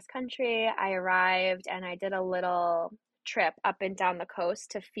drove cross country. I arrived and I did a little trip up and down the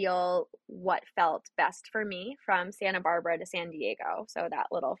coast to feel what felt best for me from Santa Barbara to San Diego. So that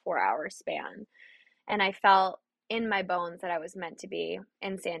little 4 hour span. And I felt in my bones that I was meant to be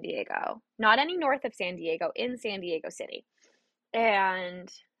in San Diego, not any north of San Diego, in San Diego City.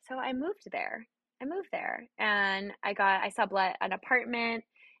 And so I moved there. And I sublet an apartment,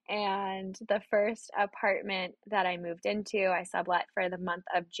 and the first apartment that I moved into, I sublet for the month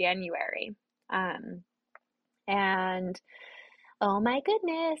of January. Um, and oh my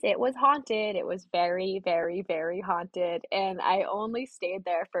goodness, it was haunted. It was very, very, very haunted. And I only stayed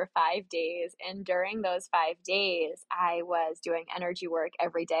there for 5 days. And during those 5 days, I was doing energy work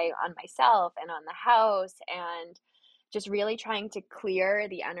every day on myself and on the house, and just really trying to clear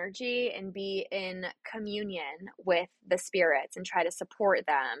the energy and be in communion with the spirits and try to support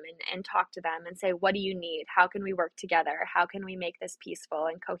them and talk to them and say, what do you need? How can we work together? How can we make this peaceful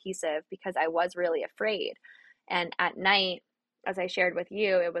and cohesive? Because I was really afraid. And at night, as I shared with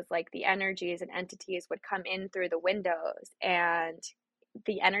you, it was like the energies and entities would come in through the windows, and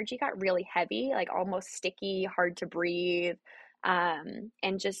the energy got really heavy, like almost sticky, hard to breathe,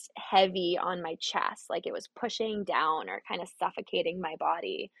 and just heavy on my chest, like it was pushing down or kind of suffocating my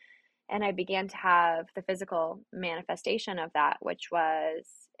body. And I began to have the physical manifestation of that, which was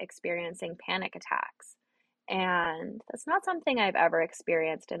experiencing panic attacks. And that's not something I've ever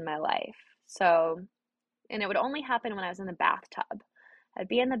experienced in my life. So, and it would only happen when I was in the bathtub. I'd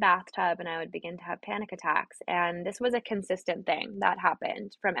be in the bathtub and I would begin to have panic attacks. And this was a consistent thing that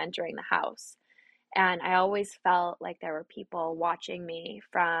happened from entering the house. And I always felt like there were people watching me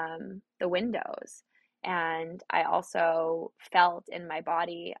from the windows. And I also felt in my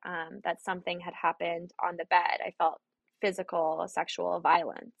body that something had happened on the bed. I felt physical sexual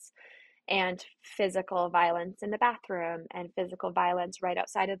violence, and physical violence in the bathroom, and physical violence right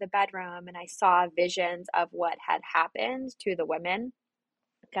outside of the bedroom. And I saw visions of what had happened to the women.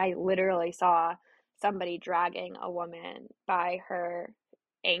 I literally saw somebody dragging a woman by her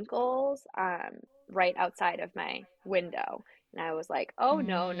ankles, right outside of my window. And I was like, oh,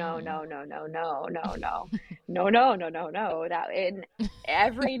 no, no, Mm. no, no, no, no, no, no, no, no, no, no, no. That in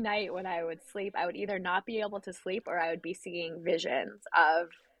every night when I would sleep, I would either not be able to sleep or I would be seeing visions of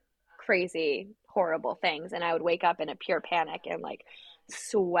crazy, horrible things. And I would wake up in a pure panic and like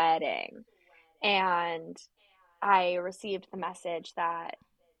sweating. And I received the message that,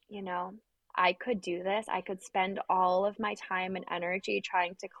 you know, I could do this. I could spend all of my time and energy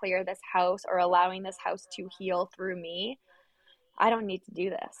trying to clear this house or allowing this house to heal through me. I don't need to do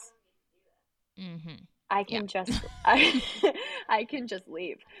this. Mm-hmm. I Yeah. can just I can just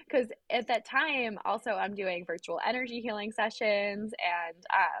leave, because at that time also I'm doing virtual energy healing sessions, and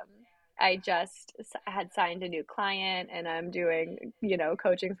I just had signed a new client and I'm doing,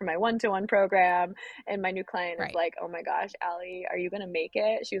 coaching for my one-to-one program, and my new client is Right. like, "Oh my gosh, Allie, are you going to make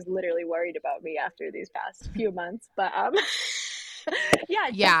it?" She was literally worried about me after these past few months, but yeah,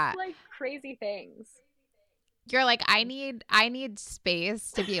 just Yeah. like crazy things. You're like, I need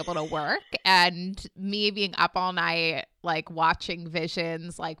space to be able to work, and me being up all night like watching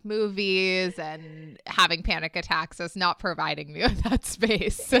visions like movies and having panic attacks is not providing me with that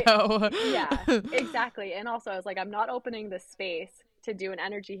space. So Yeah, exactly. And also, I was like, I'm not opening this space to do an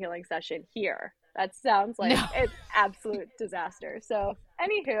energy healing session here. That sounds like no. an absolute disaster. So,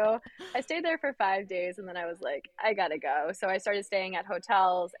 anywho, I stayed there for 5 days and then I was like, I gotta go. So, I started staying at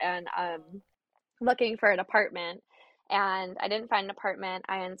hotels and looking for an apartment. And I didn't find an apartment.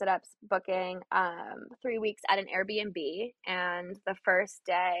 I ended up booking 3 weeks at an Airbnb. And the first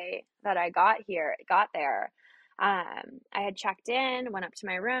day that I got there, I had checked in, went up to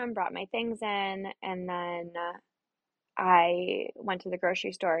my room, brought my things in, and then I went to the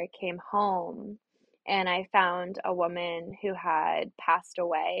grocery store, came home, and I found a woman who had passed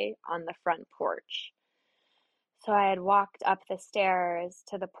away on the front porch. So I had walked up the stairs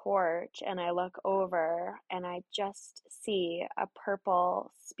to the porch and I look over and I just see a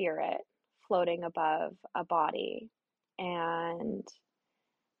purple spirit floating above a body. And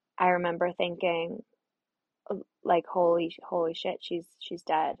I remember thinking like holy shit, she's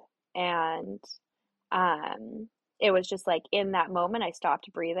dead. And um it was just like in that moment I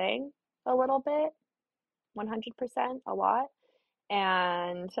stopped breathing a little bit, 100%, a lot.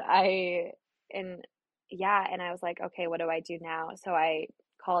 And and yeah, and I was like, okay, what do I do now? So I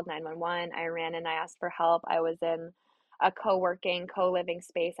called 911. I ran and I asked for help. I was in a co-working, co-living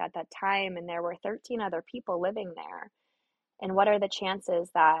space at that time, and there were 13 other people living there. And what are the chances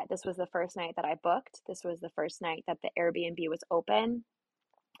that this was the first night that I booked? This was the first night that the Airbnb was open.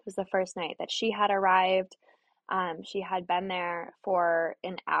 It was the first night that she had arrived. She had been there for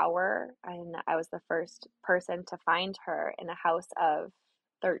an hour, and I was the first person to find her in a house of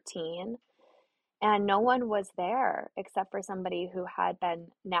 13. And no one was there except for somebody who had been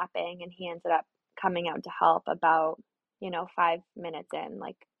napping, and he ended up coming out to help about, 5 minutes in,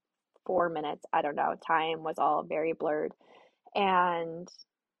 like 4 minutes. I don't know. Time was all very blurred. And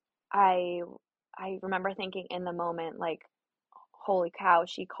I I remember thinking in the moment, like, holy cow,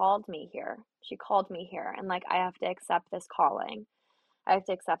 she called me here. She called me here. And like I have to accept this calling. I have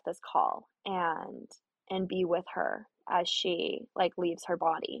to accept this call and be with her as she like leaves her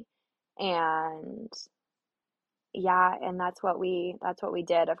body. And yeah, and that's what we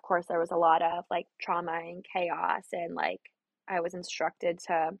did. Of course, there was a lot of like trauma and chaos, and like I was instructed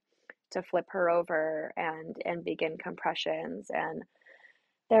to flip her over and begin compressions. And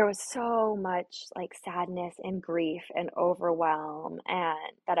there was so much like sadness and grief and overwhelm and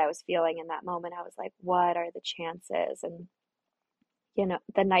that I was feeling in that moment. I was like, what are the chances? And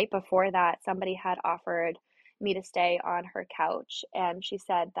the night before that, somebody had offered me to stay on her couch, and she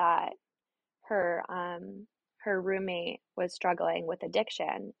said that her her roommate was struggling with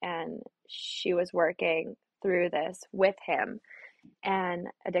addiction, and she was working through this with him, and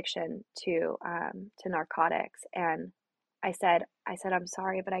addiction to narcotics. And I said, I'm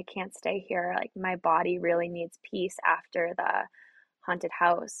sorry, but I can't stay here. Like my body really needs peace after the haunted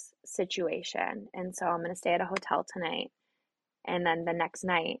house situation. And so I'm gonna stay at a hotel tonight. And then the next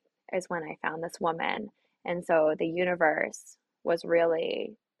night is when I found this woman. And so the universe was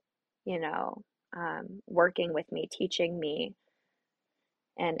really, you know, working with me, teaching me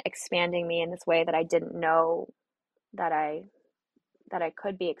and expanding me in this way that I didn't know that I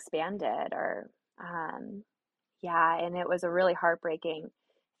could be expanded. Or um yeah, and it was a really heartbreaking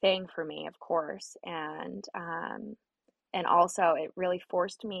thing for me, of course. And also it really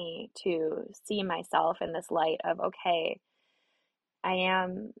forced me to see myself in this light of, okay, I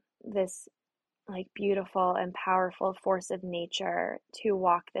am this like beautiful and powerful force of nature to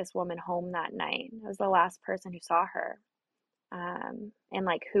walk this woman home that night. I was the last person who saw her, and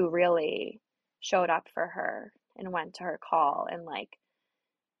like who really showed up for her and went to her call, and like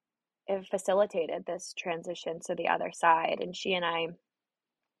it facilitated this transition to the other side. And she and I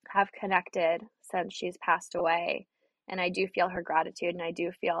have connected since she's passed away. And I do feel her gratitude, and I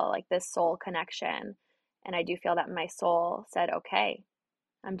do feel like this soul connection. And I do feel that my soul said, okay,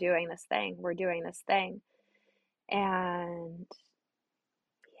 I'm doing this thing. We're doing this thing. And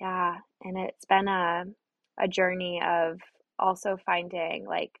yeah, and it's been a journey of also finding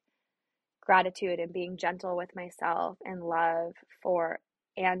like gratitude and being gentle with myself and love for,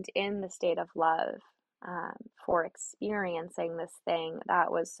 and in the state of love, for experiencing this thing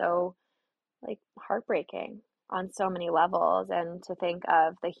that was so like heartbreaking on so many levels. And to think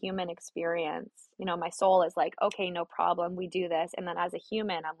of the human experience, my soul is like, okay, no problem, we do this. And then as a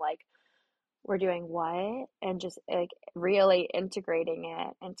human, I'm like, we're doing what? And just like really integrating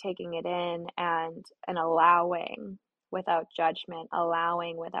it and taking it in, and allowing without judgment,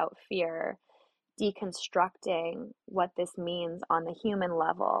 allowing without fear, deconstructing what this means on the human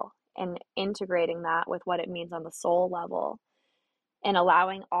level and integrating that with what it means on the soul level, and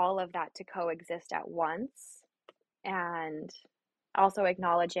allowing all of that to coexist at once. And also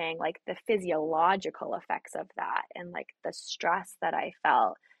acknowledging like the physiological effects of that, and like the stress that I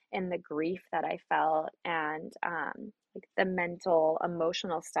felt and the grief that I felt, and like the mental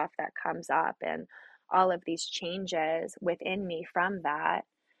emotional stuff that comes up, and all of these changes within me from that.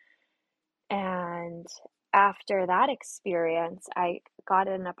 And after that experience, I got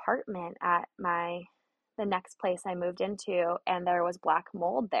an apartment at the next place I moved into, and there was black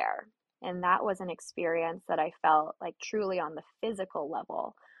mold there. And that was an experience that I felt like truly on the physical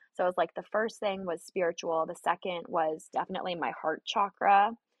level. So it was like the first thing was spiritual, the second was definitely my heart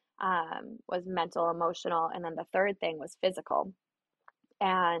chakra, was mental, emotional, and then the third thing was physical.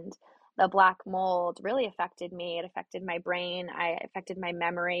 And the black mold really affected me. It affected my brain. I affected my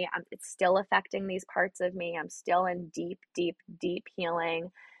memory. It's still affecting these parts of me. I'm still in deep, deep, deep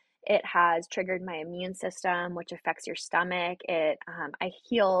healing. It has triggered my immune system, which affects your stomach. I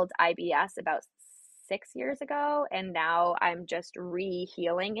healed IBS about 6 years ago, and now I'm just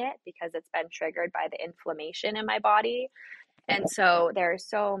re-healing it because it's been triggered by the inflammation in my body. And so there are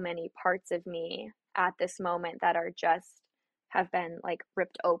so many parts of me at this moment that are just have been like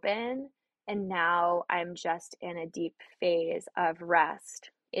ripped open. And now I'm just in a deep phase of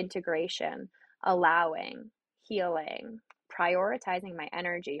rest, integration, allowing, healing, prioritizing my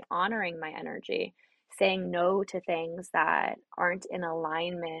energy, honoring my energy, saying no to things that aren't in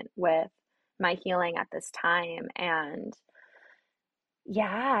alignment with my healing at this time. And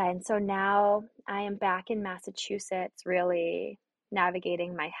yeah, and so now I am back in Massachusetts, really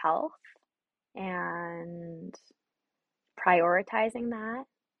navigating my health and prioritizing that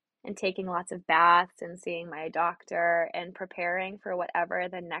and taking lots of baths and seeing my doctor and preparing for whatever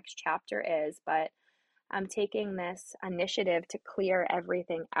the next chapter is. But I'm taking this initiative to clear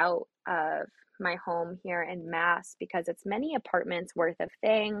everything out of my home here in Mass because it's many apartments worth of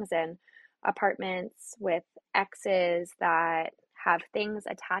things and apartments with exes that have things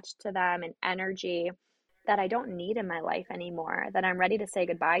attached to them and energy that I don't need in my life anymore, that I'm ready to say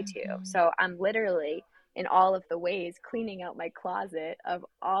goodbye to. Mm-hmm. So I'm literally in all of the ways cleaning out my closet of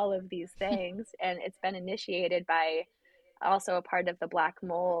all of these things. And it's been initiated by also a part of the black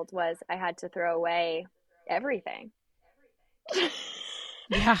mold was I had to throw away everything.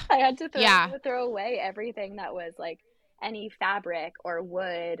 Yeah. I had to Yeah. throw away everything that was like any fabric or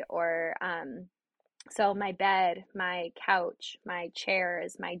wood or so my bed, my couch, my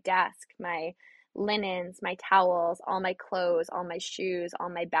chairs, my desk, my linens, my towels, all my clothes, all my shoes, all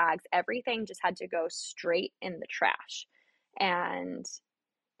my bags, everything just had to go straight in the trash. And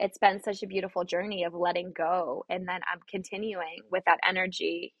it's been such a beautiful journey of letting go. And then I'm continuing with that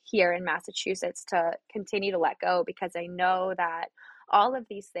energy here in Massachusetts to continue to let go because I know that all of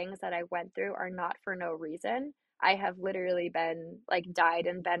these things that I went through are not for no reason. I have literally been like died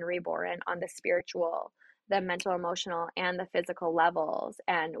and been reborn on the spiritual, the mental, emotional, and the physical levels.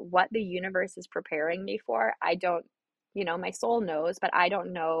 And what the universe is preparing me for, I don't, my soul knows, but I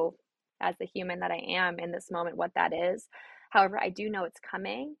don't know as the human that I am in this moment what that is. However, I do know it's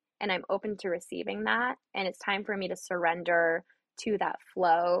coming and I'm open to receiving that. And it's time for me to surrender to that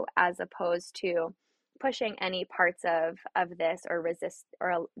flow as opposed to pushing any parts of this or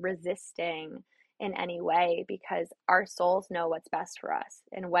resisting in any way because our souls know what's best for us.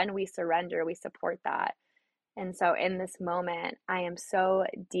 And when we surrender, we support that. And so in this moment, I am so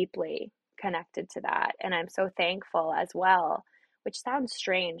deeply connected to that. And I'm so thankful as well, which sounds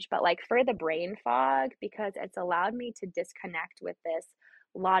strange, but like for the brain fog, because it's allowed me to disconnect with this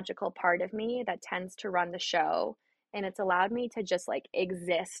logical part of me that tends to run the show. And it's allowed me to just like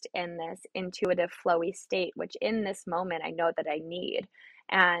exist in this intuitive, flowy state, which in this moment I know that I need.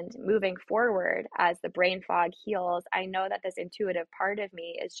 And moving forward, as the brain fog heals, I know that this intuitive part of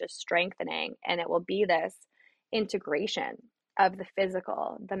me is just strengthening and it will be this integration of the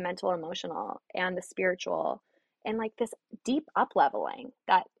physical, the mental, emotional, and the spiritual, and like this deep up leveling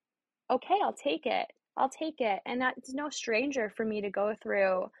that, okay, I'll take it. I'll take it. And that's no stranger for me to go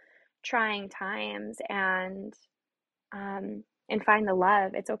through trying times and find the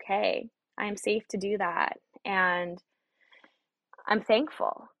love. It's okay. I'm safe to do that. And I'm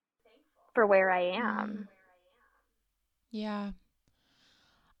thankful for where I Mm, am. yeah.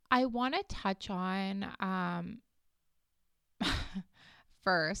 I want to touch on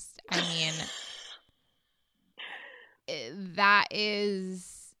first. I mean, that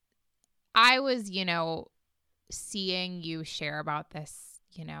is I was, seeing you share about this,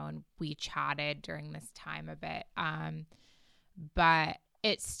 and we chatted during this time a bit. But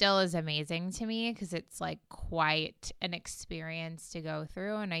it still is amazing to me because it's like quite an experience to go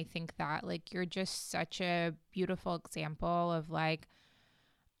through. And I think that like you're just such a beautiful example of like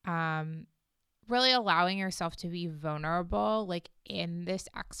um really allowing yourself to be vulnerable like in this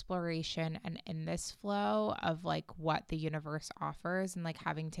exploration and in this flow of like what the universe offers and like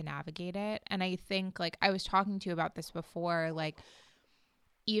having to navigate it. And I think like I was talking to you about this before, like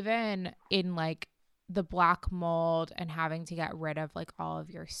even in like the black mold and having to get rid of like all of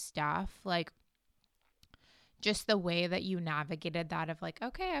your stuff, like just the way that you navigated that of like,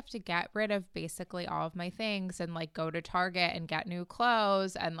 okay, I have to get rid of basically all of my things and like go to Target and get new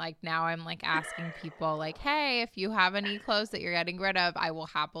clothes. And like now I'm like asking people like, hey, if you have any clothes that you're getting rid of, I will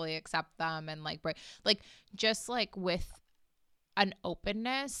happily accept them. And like just like with an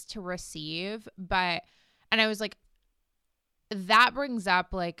openness to receive. And I was like, that brings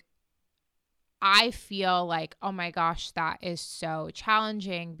up like, I feel like, oh my gosh, that is so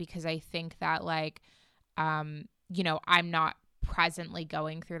challenging because I think that like, I'm not presently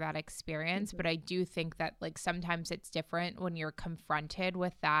going through that experience, but Mhm. I do think that like sometimes it's different when you're confronted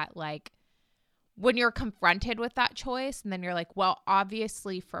with that, like when you're confronted with that choice and then you're like, well,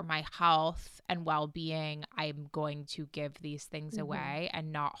 obviously for my health and well-being, I'm going to give these things Mhm. away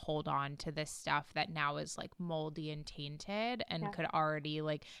and not hold on to this stuff that now is like moldy and tainted and Yeah. could already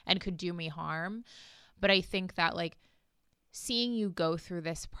like and could do me harm. But I think that like seeing you go through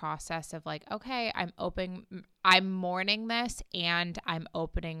this process of like, okay, I'm mourning this and I'm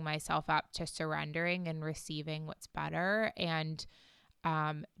opening myself up to surrendering and receiving what's better, and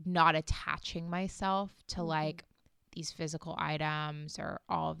not attaching myself to Mhm. like these physical items or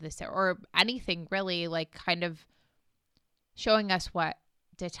all of this or anything really, like kind of showing us what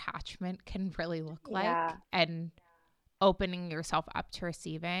detachment can really look Yeah. like and opening yourself up to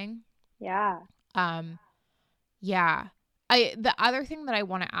receiving. Yeah. Um, yeah. The other thing that I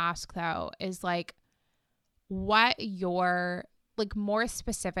want to ask though is like what your like more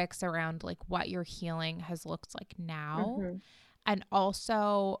specifics around like what your healing has looked like now, Mhm. and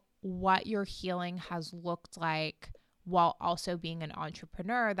also what your healing has looked like while also being an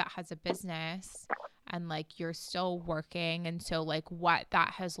entrepreneur that has a business and like you're still working, and so like what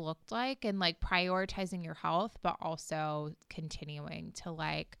that has looked like and like prioritizing your health but also continuing to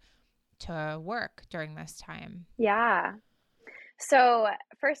like to work during this time. Yeah. So,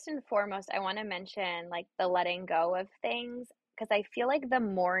 first and foremost, I want to mention like the letting go of things because I feel like the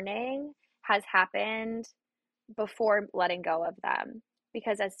mourning has happened before letting go of them.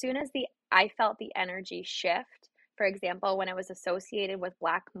 Because as soon as the I felt the energy shift, for example, when it was associated with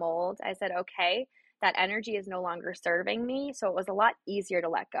black mold, I said, okay, that energy is no longer serving me. So it was a lot easier to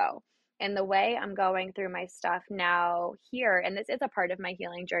let go. And the way I'm going through my stuff now here, and this is a part of my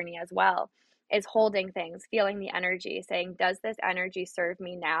healing journey as well, is holding things, feeling the energy, saying, does this energy serve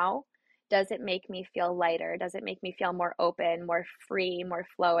me now? Does it make me feel lighter? Does it make me feel more open, more free, more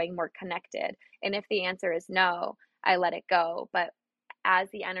flowing, more connected? And if the answer is no, I let it go. But as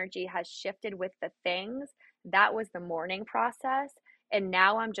the energy has shifted with the things, that was the mourning process. And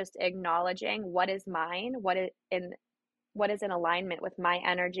now I'm just acknowledging what is mine, what is in alignment with my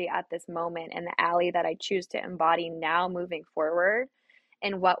energy at this moment and the Allie that I choose to embody now moving forward,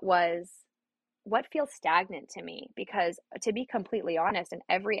 and what feels stagnant to me. Because to be completely honest, in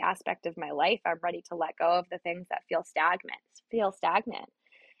every aspect of my life, I'm ready to let go of the things that feel stagnant.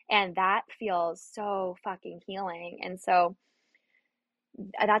 And that feels so fucking healing. And so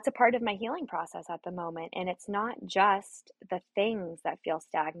that's a part of my healing process at the moment. And it's not just the things that feel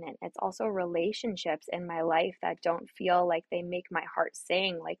stagnant, it's also relationships in my life that don't feel like they make my heart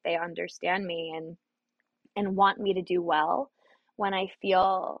sing, like they understand me and want me to do well. When I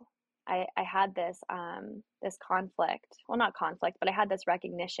feel I had this conflict, well, not conflict, but I had this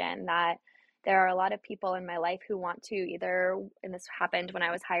recognition that there are a lot of people in my life who want to either, and this happened when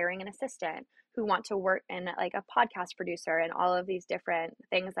I was hiring an assistant, who want to work in like a podcast producer and all of these different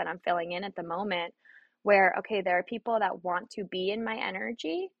things that I'm filling in at the moment, where okay, there are people that want to be in my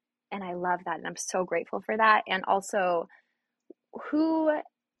energy, and I love that and I'm so grateful for that. And also, who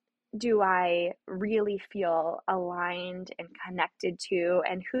do I really feel aligned and connected to?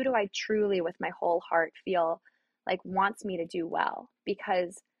 And who do I truly, with my whole heart, feel like wants me to do well?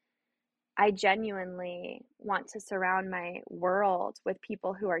 Because I genuinely want to surround my world with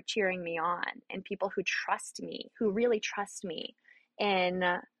people who are cheering me on and people who trust me, who really trust me in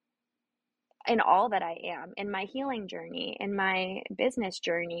in all that I am, in my healing journey, in my business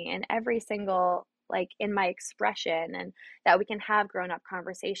journey, in every single like in my expression, and that we can have grown up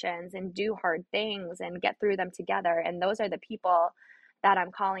conversations and do hard things and get through them together. And those are the people that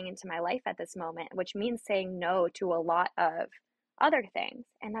I'm calling into my life at this moment, which means saying no to a lot of other things.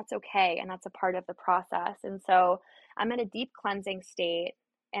 And that's okay. And that's a part of the process. And so I'm in a deep cleansing state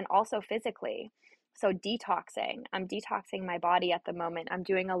and also physically. So detoxing, I'm detoxing my body at the moment. I'm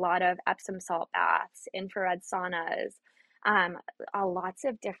doing a lot of Epsom salt baths, infrared saunas, um, lots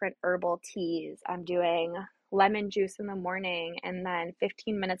of different herbal teas. I'm doing lemon juice in the morning, and then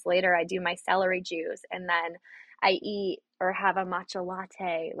 15 minutes later, I do my celery juice, and then I eat or have a matcha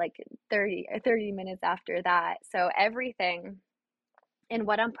latte like 30 minutes after that. So everything And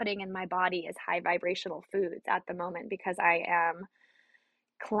what I'm putting in my body is high vibrational foods at the moment because I am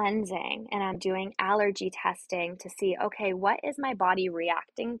cleansing and I'm doing allergy testing to see, okay, what is my body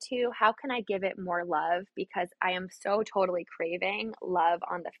reacting to? How can I give it more love? Because I am so totally craving love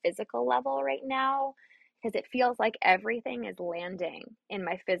on the physical level right now because it feels like everything is landing in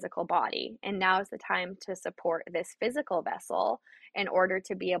my physical body. And now is the time to support this physical vessel in order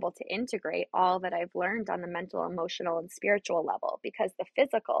to be able to integrate all that I've learned on the mental, emotional, and spiritual level because the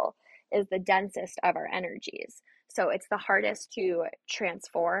physical is the densest of our energies. So it's the hardest to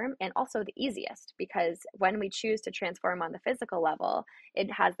transform and also the easiest because when we choose to transform on the physical level,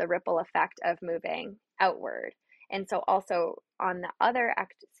 it has the ripple effect of moving outward. And so also on the other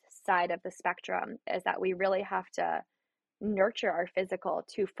side of the spectrum is that we really have to nurture our physical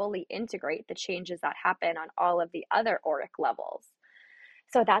to fully integrate the changes that happen on all of the other auric levels.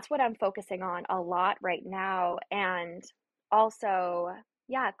 So that's what I'm focusing on a lot right now. And also,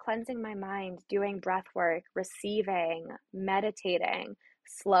 yeah, cleansing my mind, doing breath work, receiving, meditating,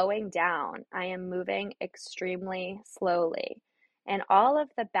 slowing down. I am moving extremely slowly. And all of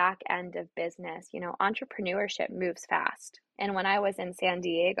the back end of business, entrepreneurship moves fast. And when I was in San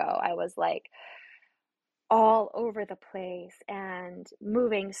Diego, I was like, all over the place and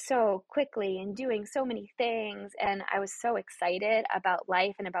moving so quickly and doing so many things. And I was so excited about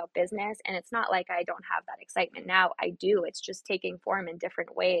life and about business. And it's not like I don't have that excitement now. I do. It's just taking form in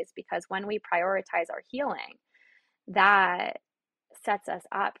different ways because when we prioritize our healing, that sets us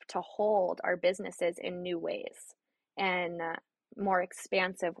up to hold our businesses in new ways and more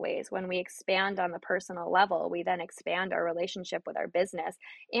expansive ways. When we expand on the personal level, we then expand our relationship with our business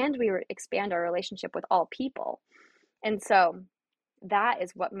and we expand our relationship with all people. And so that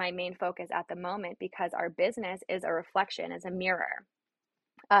is what my main focus at the moment because our business is a reflection, is a mirror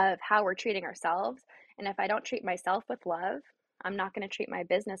of how we're treating ourselves. And if I don't treat myself with love, I'm not going to treat my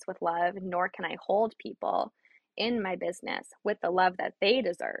business with love, nor can I hold people in my business with the love that they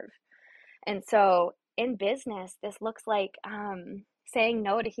deserve. And so in business, this looks like saying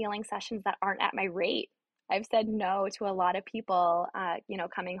no to healing sessions that aren't at my rate. I've said no to a lot of people,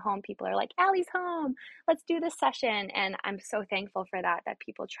 coming home. People are like, Allie's home. Let's do this session. And I'm so thankful for that, that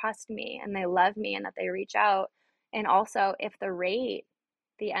people trust me and they love me and that they reach out. And also, if the rate,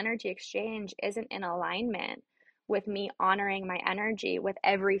 the energy exchange isn't in alignment with me honoring my energy with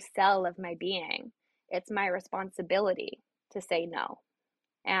every cell of my being, it's my responsibility to say no.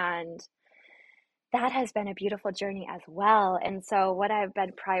 And that has been a beautiful journey as well. And so, what I've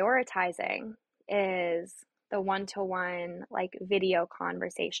been prioritizing is the one to one, like video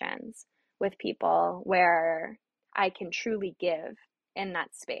conversations with people where I can truly give in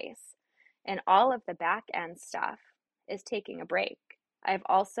that space. And all of the back end stuff is taking a break. I've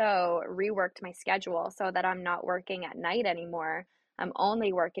also reworked my schedule so that I'm not working at night anymore. I'm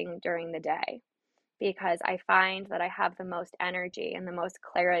only working during the day because I find that I have the most energy and the most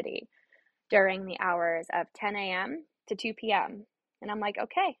clarity during the hours of 10 a.m. to 2 p.m. And I'm like,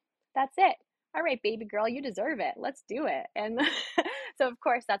 okay, that's it. All right, baby girl, you deserve it. Let's do it. And so, of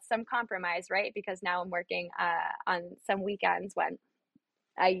course, that's some compromise, right? Because now I'm working on some weekends when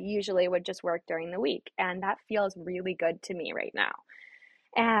I usually would just work during the week. And that feels really good to me right now.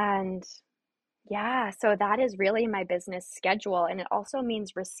 And yeah, so that is really my business schedule. And it also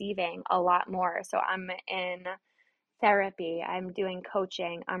means receiving a lot more. So I'm in therapy, I'm doing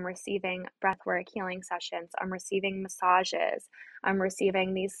coaching, I'm receiving breathwork healing sessions, I'm receiving massages, I'm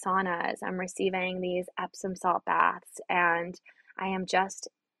receiving these saunas, I'm receiving these Epsom salt baths, and I am just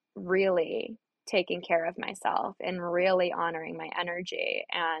really taking care of myself and really honoring my energy.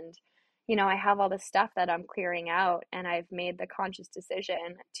 And, I have all this stuff that I'm clearing out, and I've made the conscious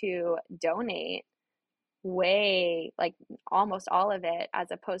decision to donate way, like almost all of it,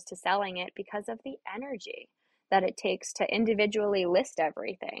 as opposed to selling it because of the energy that it takes to individually list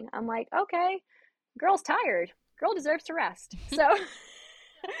everything. I'm like, okay, girl's tired. Girl deserves to rest. So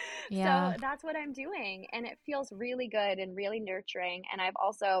so Yeah. that's what I'm doing and it feels really good and really nurturing. And I've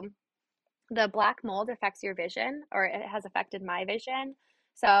also, the black mold affects your vision, or it has affected my vision.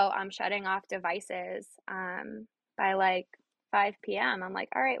 So I'm shutting off devices by like 5 p.m. I'm like,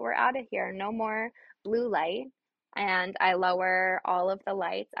 all right, we're out of here. No more blue light. And I lower all of the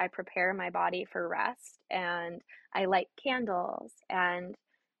lights. I prepare my body for rest and I light candles and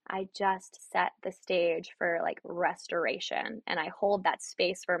I just set the stage for like restoration. And I hold that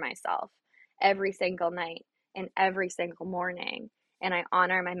space for myself every single night and every single morning, and I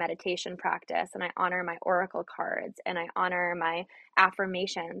honor my meditation practice and I honor my oracle cards and I honor my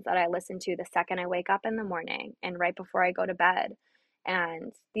affirmations that I listen to the second I wake up in the morning and right before I go to bed.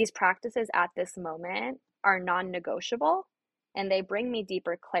 And these practices at this moment are non-negotiable and they bring me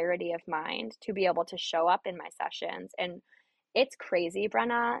deeper clarity of mind to be able to show up in my sessions. And it's crazy,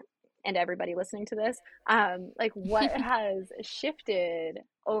 Brenna, and everybody listening to this, like what has shifted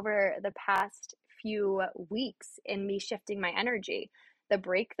over the past few weeks in me shifting my energy. The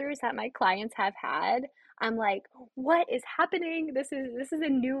breakthroughs that my clients have had, I'm like, what is happening? This is a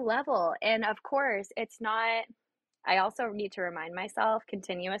new level. And of course, it's not, I also need to remind myself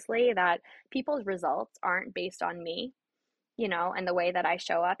continuously that people's results aren't based on me, and the way that I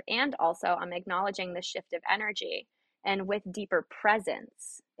show up. And also, I'm acknowledging the shift of energy. And with deeper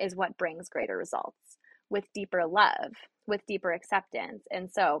presence is what brings greater results, with deeper love, with deeper acceptance.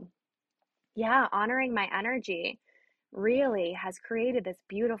 And so, yeah, honoring my energy really has created this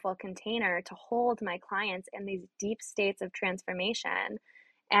beautiful container to hold my clients in these deep states of transformation.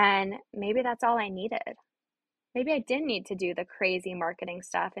 And maybe that's all I needed. Maybe I didn't need to do the crazy marketing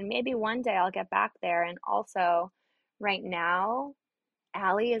stuff. And maybe one day I'll get back there. And also, right now,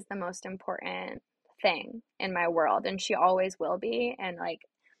 Allie is the most important thing in my world, and she always will be. And like,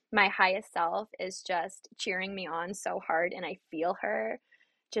 my highest self is just cheering me on so hard, and I feel her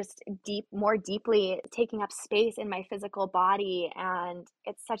just more deeply taking up space in my physical body, and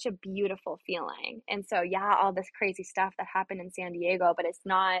it's such a beautiful feeling. And so, yeah, all this crazy stuff that happened in San Diego, but it's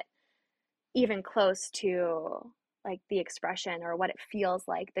not even close to like the expression or what it feels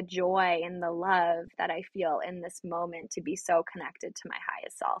like, the joy and the love that I feel in this moment to be so connected to my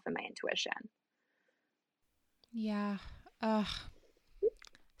highest self and my intuition. Yeah. Ugh.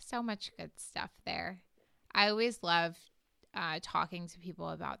 So much good stuff there. I always love talking to people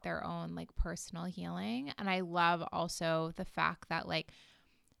about their own like personal healing. And I love also the fact that like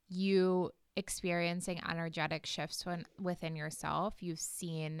you experiencing energetic shifts within yourself, you've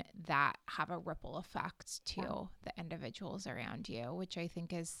seen that have a ripple effect to the individuals around you, which I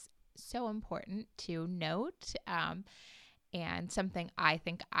think is so important to note. And something I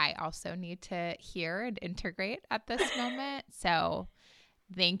think I also need to hear and integrate at this moment. So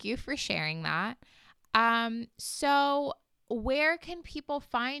thank you for sharing that. So where can people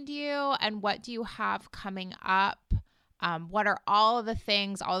find you, and what do you have coming up? What are all of the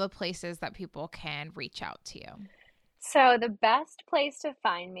things, all the places that people can reach out to you? So the best place to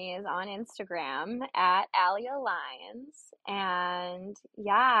find me is on Instagram at Allie Alliance. And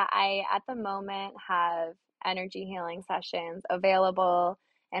yeah, I at the moment have energy healing sessions available,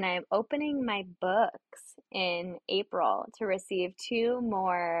 and I'm opening my books in April to receive two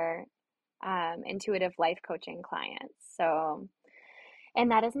more intuitive life coaching clients. So,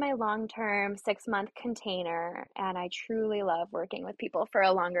 and that is my long-term 6-month container. And I truly love working with people for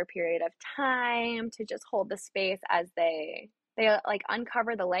a longer period of time to just hold the space as they like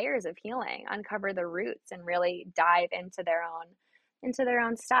uncover the layers of healing, uncover the roots, and really dive into their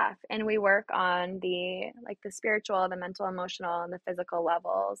own stuff. And we work on the spiritual, the mental, emotional, and the physical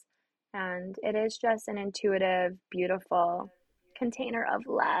levels. And it is just an intuitive, beautiful container of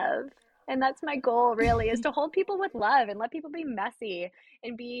love. And that's my goal, really, is to hold people with love and let people be messy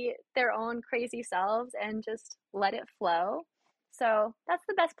and be their own crazy selves and just let it flow. So that's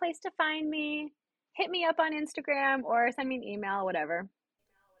the best place to find me. Hit me up on Instagram or send me an email, whatever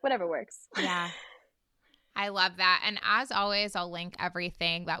works. Yeah. I love that. And as always, I'll link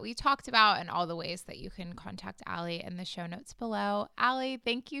everything that we talked about and all the ways that you can contact Allie in the show notes below. Allie,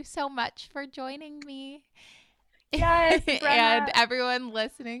 thank you so much for joining me. Yes, Brenna. And everyone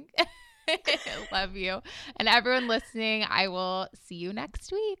listening, love you. And everyone listening, I will see you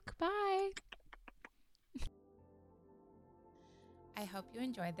next week. Bye. I hope you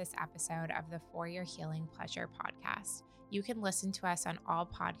enjoyed this episode of the For Your Healing Pleasure podcast. You can listen to us on all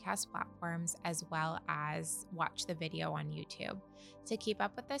podcast platforms as well as watch the video on YouTube. To keep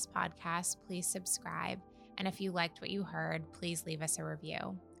up with this podcast, please subscribe. And if you liked what you heard, please leave us a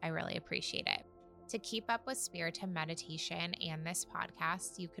review. I really appreciate it. To keep up with Spiritum Meditation and this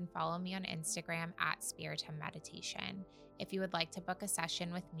podcast, you can follow me on Instagram at Spiritum Meditation. If you would like to book a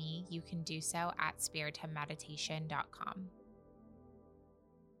session with me, you can do so at spiritummeditation.com.